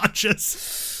unconscious.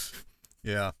 Unconscious.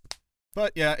 Yeah.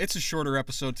 But yeah, it's a shorter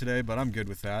episode today, but I'm good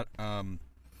with that. I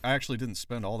actually didn't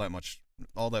spend all that much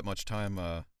time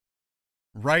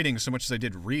writing so much as I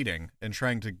did reading and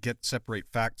trying to separate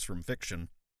facts from fiction.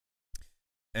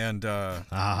 And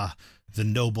the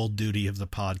noble duty of the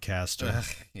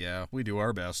podcaster. Yeah, we do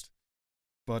our best.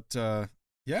 But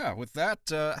yeah, with that,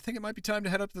 I think it might be time to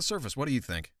head up to the surface. What do you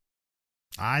think?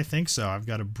 I think so. I've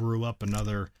got to brew up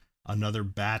another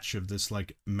batch of this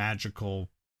like magical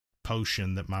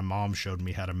potion that my mom showed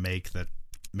me how to make that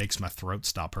makes my throat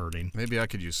stop hurting. Maybe I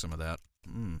could use some of that.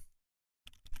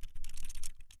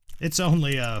 It's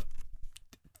only a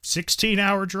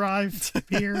 16-hour drive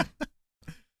here.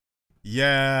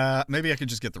 Yeah, maybe I could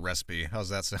just get the recipe. How's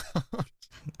that sound?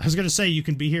 I was going to say, you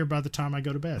can be here by the time I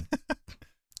go to bed.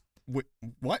 Wait,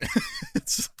 what?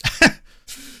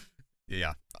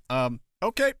 Yeah.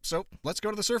 Okay, so let's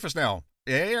go to the surface now.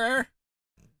 Yeah.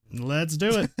 Let's do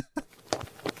it.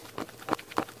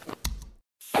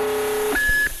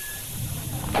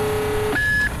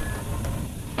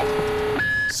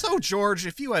 So, George,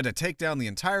 if you had to take down the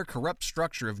entire corrupt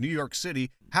structure of New York City,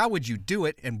 how would you do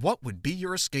it, and what would be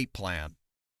your escape plan?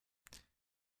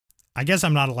 I guess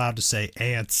I'm not allowed to say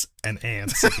ants and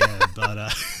ants again,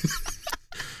 but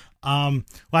well,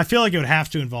 I feel like it would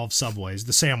have to involve subways,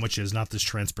 the sandwiches, not this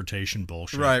transportation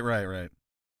bullshit. Right.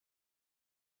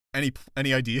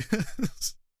 Any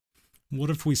ideas?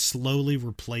 What if we slowly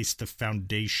replace the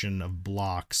foundation of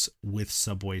blocks with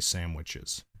Subway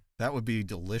sandwiches? That would be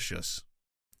delicious.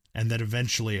 And that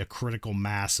eventually a critical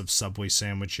mass of Subway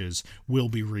sandwiches will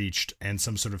be reached and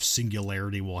some sort of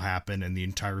singularity will happen and the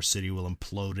entire city will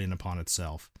implode in upon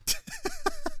itself.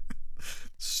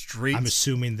 Streets. I'm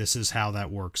assuming this is how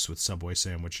that works with Subway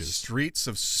sandwiches. Streets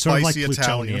of sort spicy of like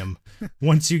Italian. plutonium.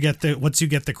 once you get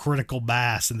the critical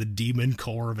mass and the demon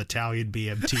core of Italian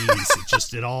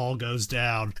BMTs, it all goes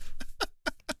down.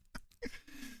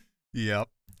 Yep.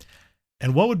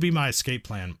 And what would be my escape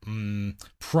plan?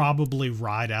 Probably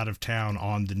ride out of town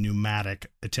on the pneumatic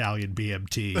Italian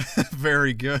BMT.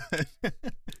 Very good.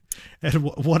 And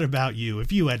what about you?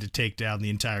 If you had to take down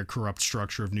the entire corrupt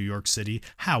structure of New York City,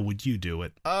 how would you do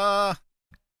it? Can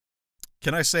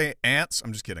I say ants?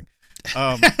 I'm just kidding.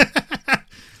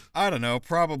 I don't know.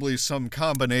 Probably some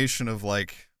combination of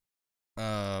like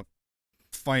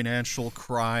financial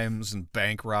crimes and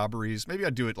bank robberies. Maybe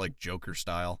I'd do it like Joker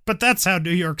style. But that's how New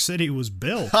York City was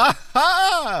built. Ha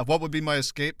ha! What would be my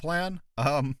escape plan?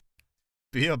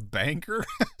 Be a banker?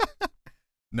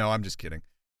 No, I'm just kidding.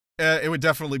 It would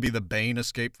definitely be the Bane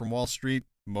escape from Wall Street.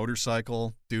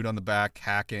 Motorcycle, dude on the back,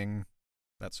 hacking,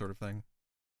 that sort of thing.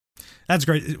 That's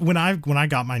great. When I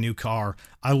got my new car,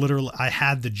 I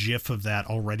had the GIF of that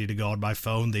all ready to go on my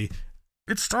phone.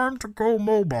 It's time to go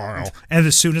mobile. And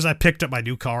as soon as I picked up my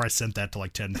new car, I sent that to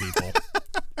like 10 people.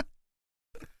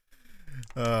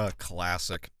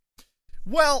 Classic.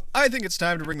 Well, I think it's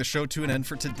time to bring the show to an end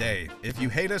for today. If you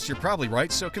hate us, you're probably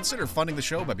right, so consider funding the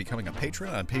show by becoming a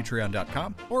patron on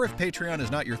patreon.com, or if Patreon is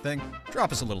not your thing,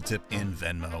 drop us a little tip in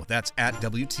Venmo. That's at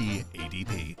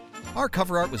WTADP. Our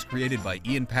cover art was created by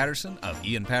Ian Patterson of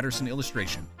Ian Patterson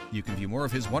Illustration. You can view more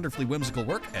of his wonderfully whimsical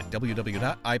work at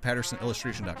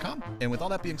www.ipattersonillustration.com. And with all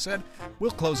that being said, we'll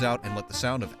close out and let the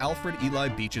sound of Alfred Eli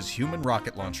Beach's human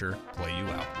rocket launcher play you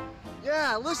out.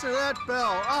 Yeah, listen to that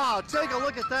bell. Oh, take a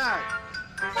look at that.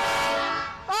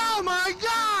 Oh my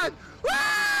God!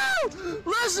 Woo!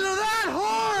 Listen to that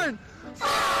horn!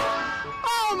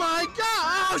 Oh my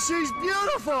God! Oh, she's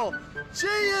beautiful! She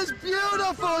is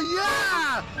beautiful!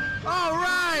 Yeah! All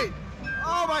right!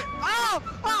 Oh my!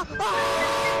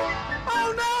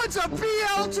 Oh no! It's a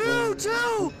BL2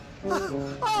 too!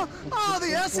 Oh, the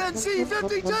SNC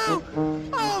 52!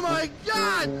 Oh my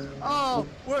God! Oh,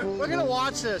 we're gonna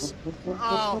watch this.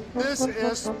 Oh, this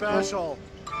is special.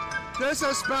 This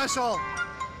is special.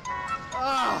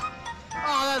 Oh,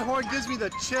 that horn gives me the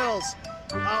chills.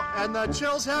 And the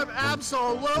chills have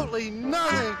absolutely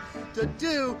nothing to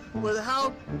do with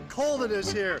how cold it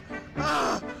is here.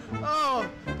 But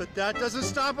that doesn't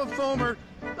stop a foamer.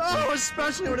 Oh,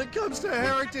 especially when it comes to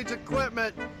heritage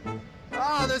equipment.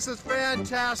 Oh, this is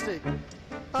fantastic.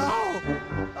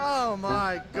 Oh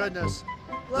my goodness.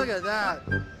 Look at that.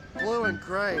 Blue and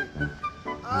gray.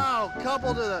 Oh,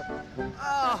 coupled to the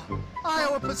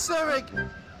Iowa Pacific.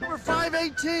 We're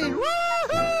 518.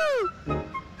 Woohoo!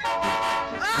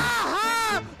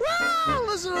 Aha! Woo!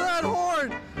 Listen to that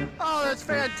horn. Oh, that's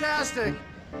fantastic.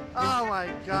 Oh my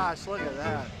gosh, look at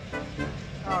that.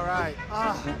 All right.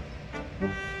 I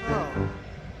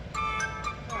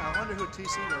wonder who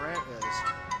TC Durant is.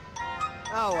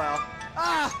 Oh well.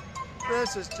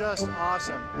 This is just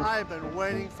awesome. I've been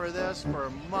waiting for this for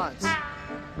months.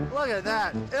 Look at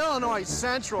that. Illinois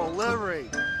Central livery.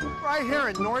 Right here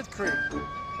in North Creek.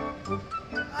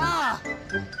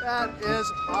 That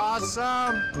is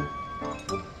awesome.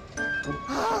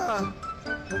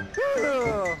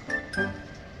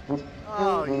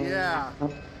 Oh yeah.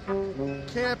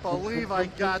 Can't believe I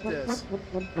got this.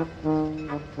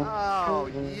 Oh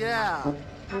yeah.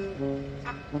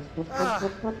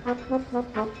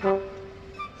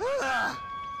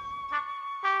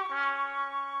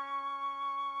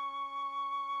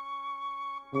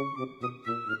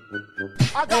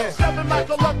 I got 7 Mac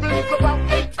 11s, about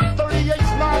 8,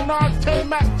 38s, 9, 9, 10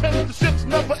 Mac 10s, the shits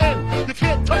never end. You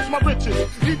can't touch my riches,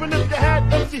 even if you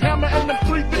had MC Hammer and them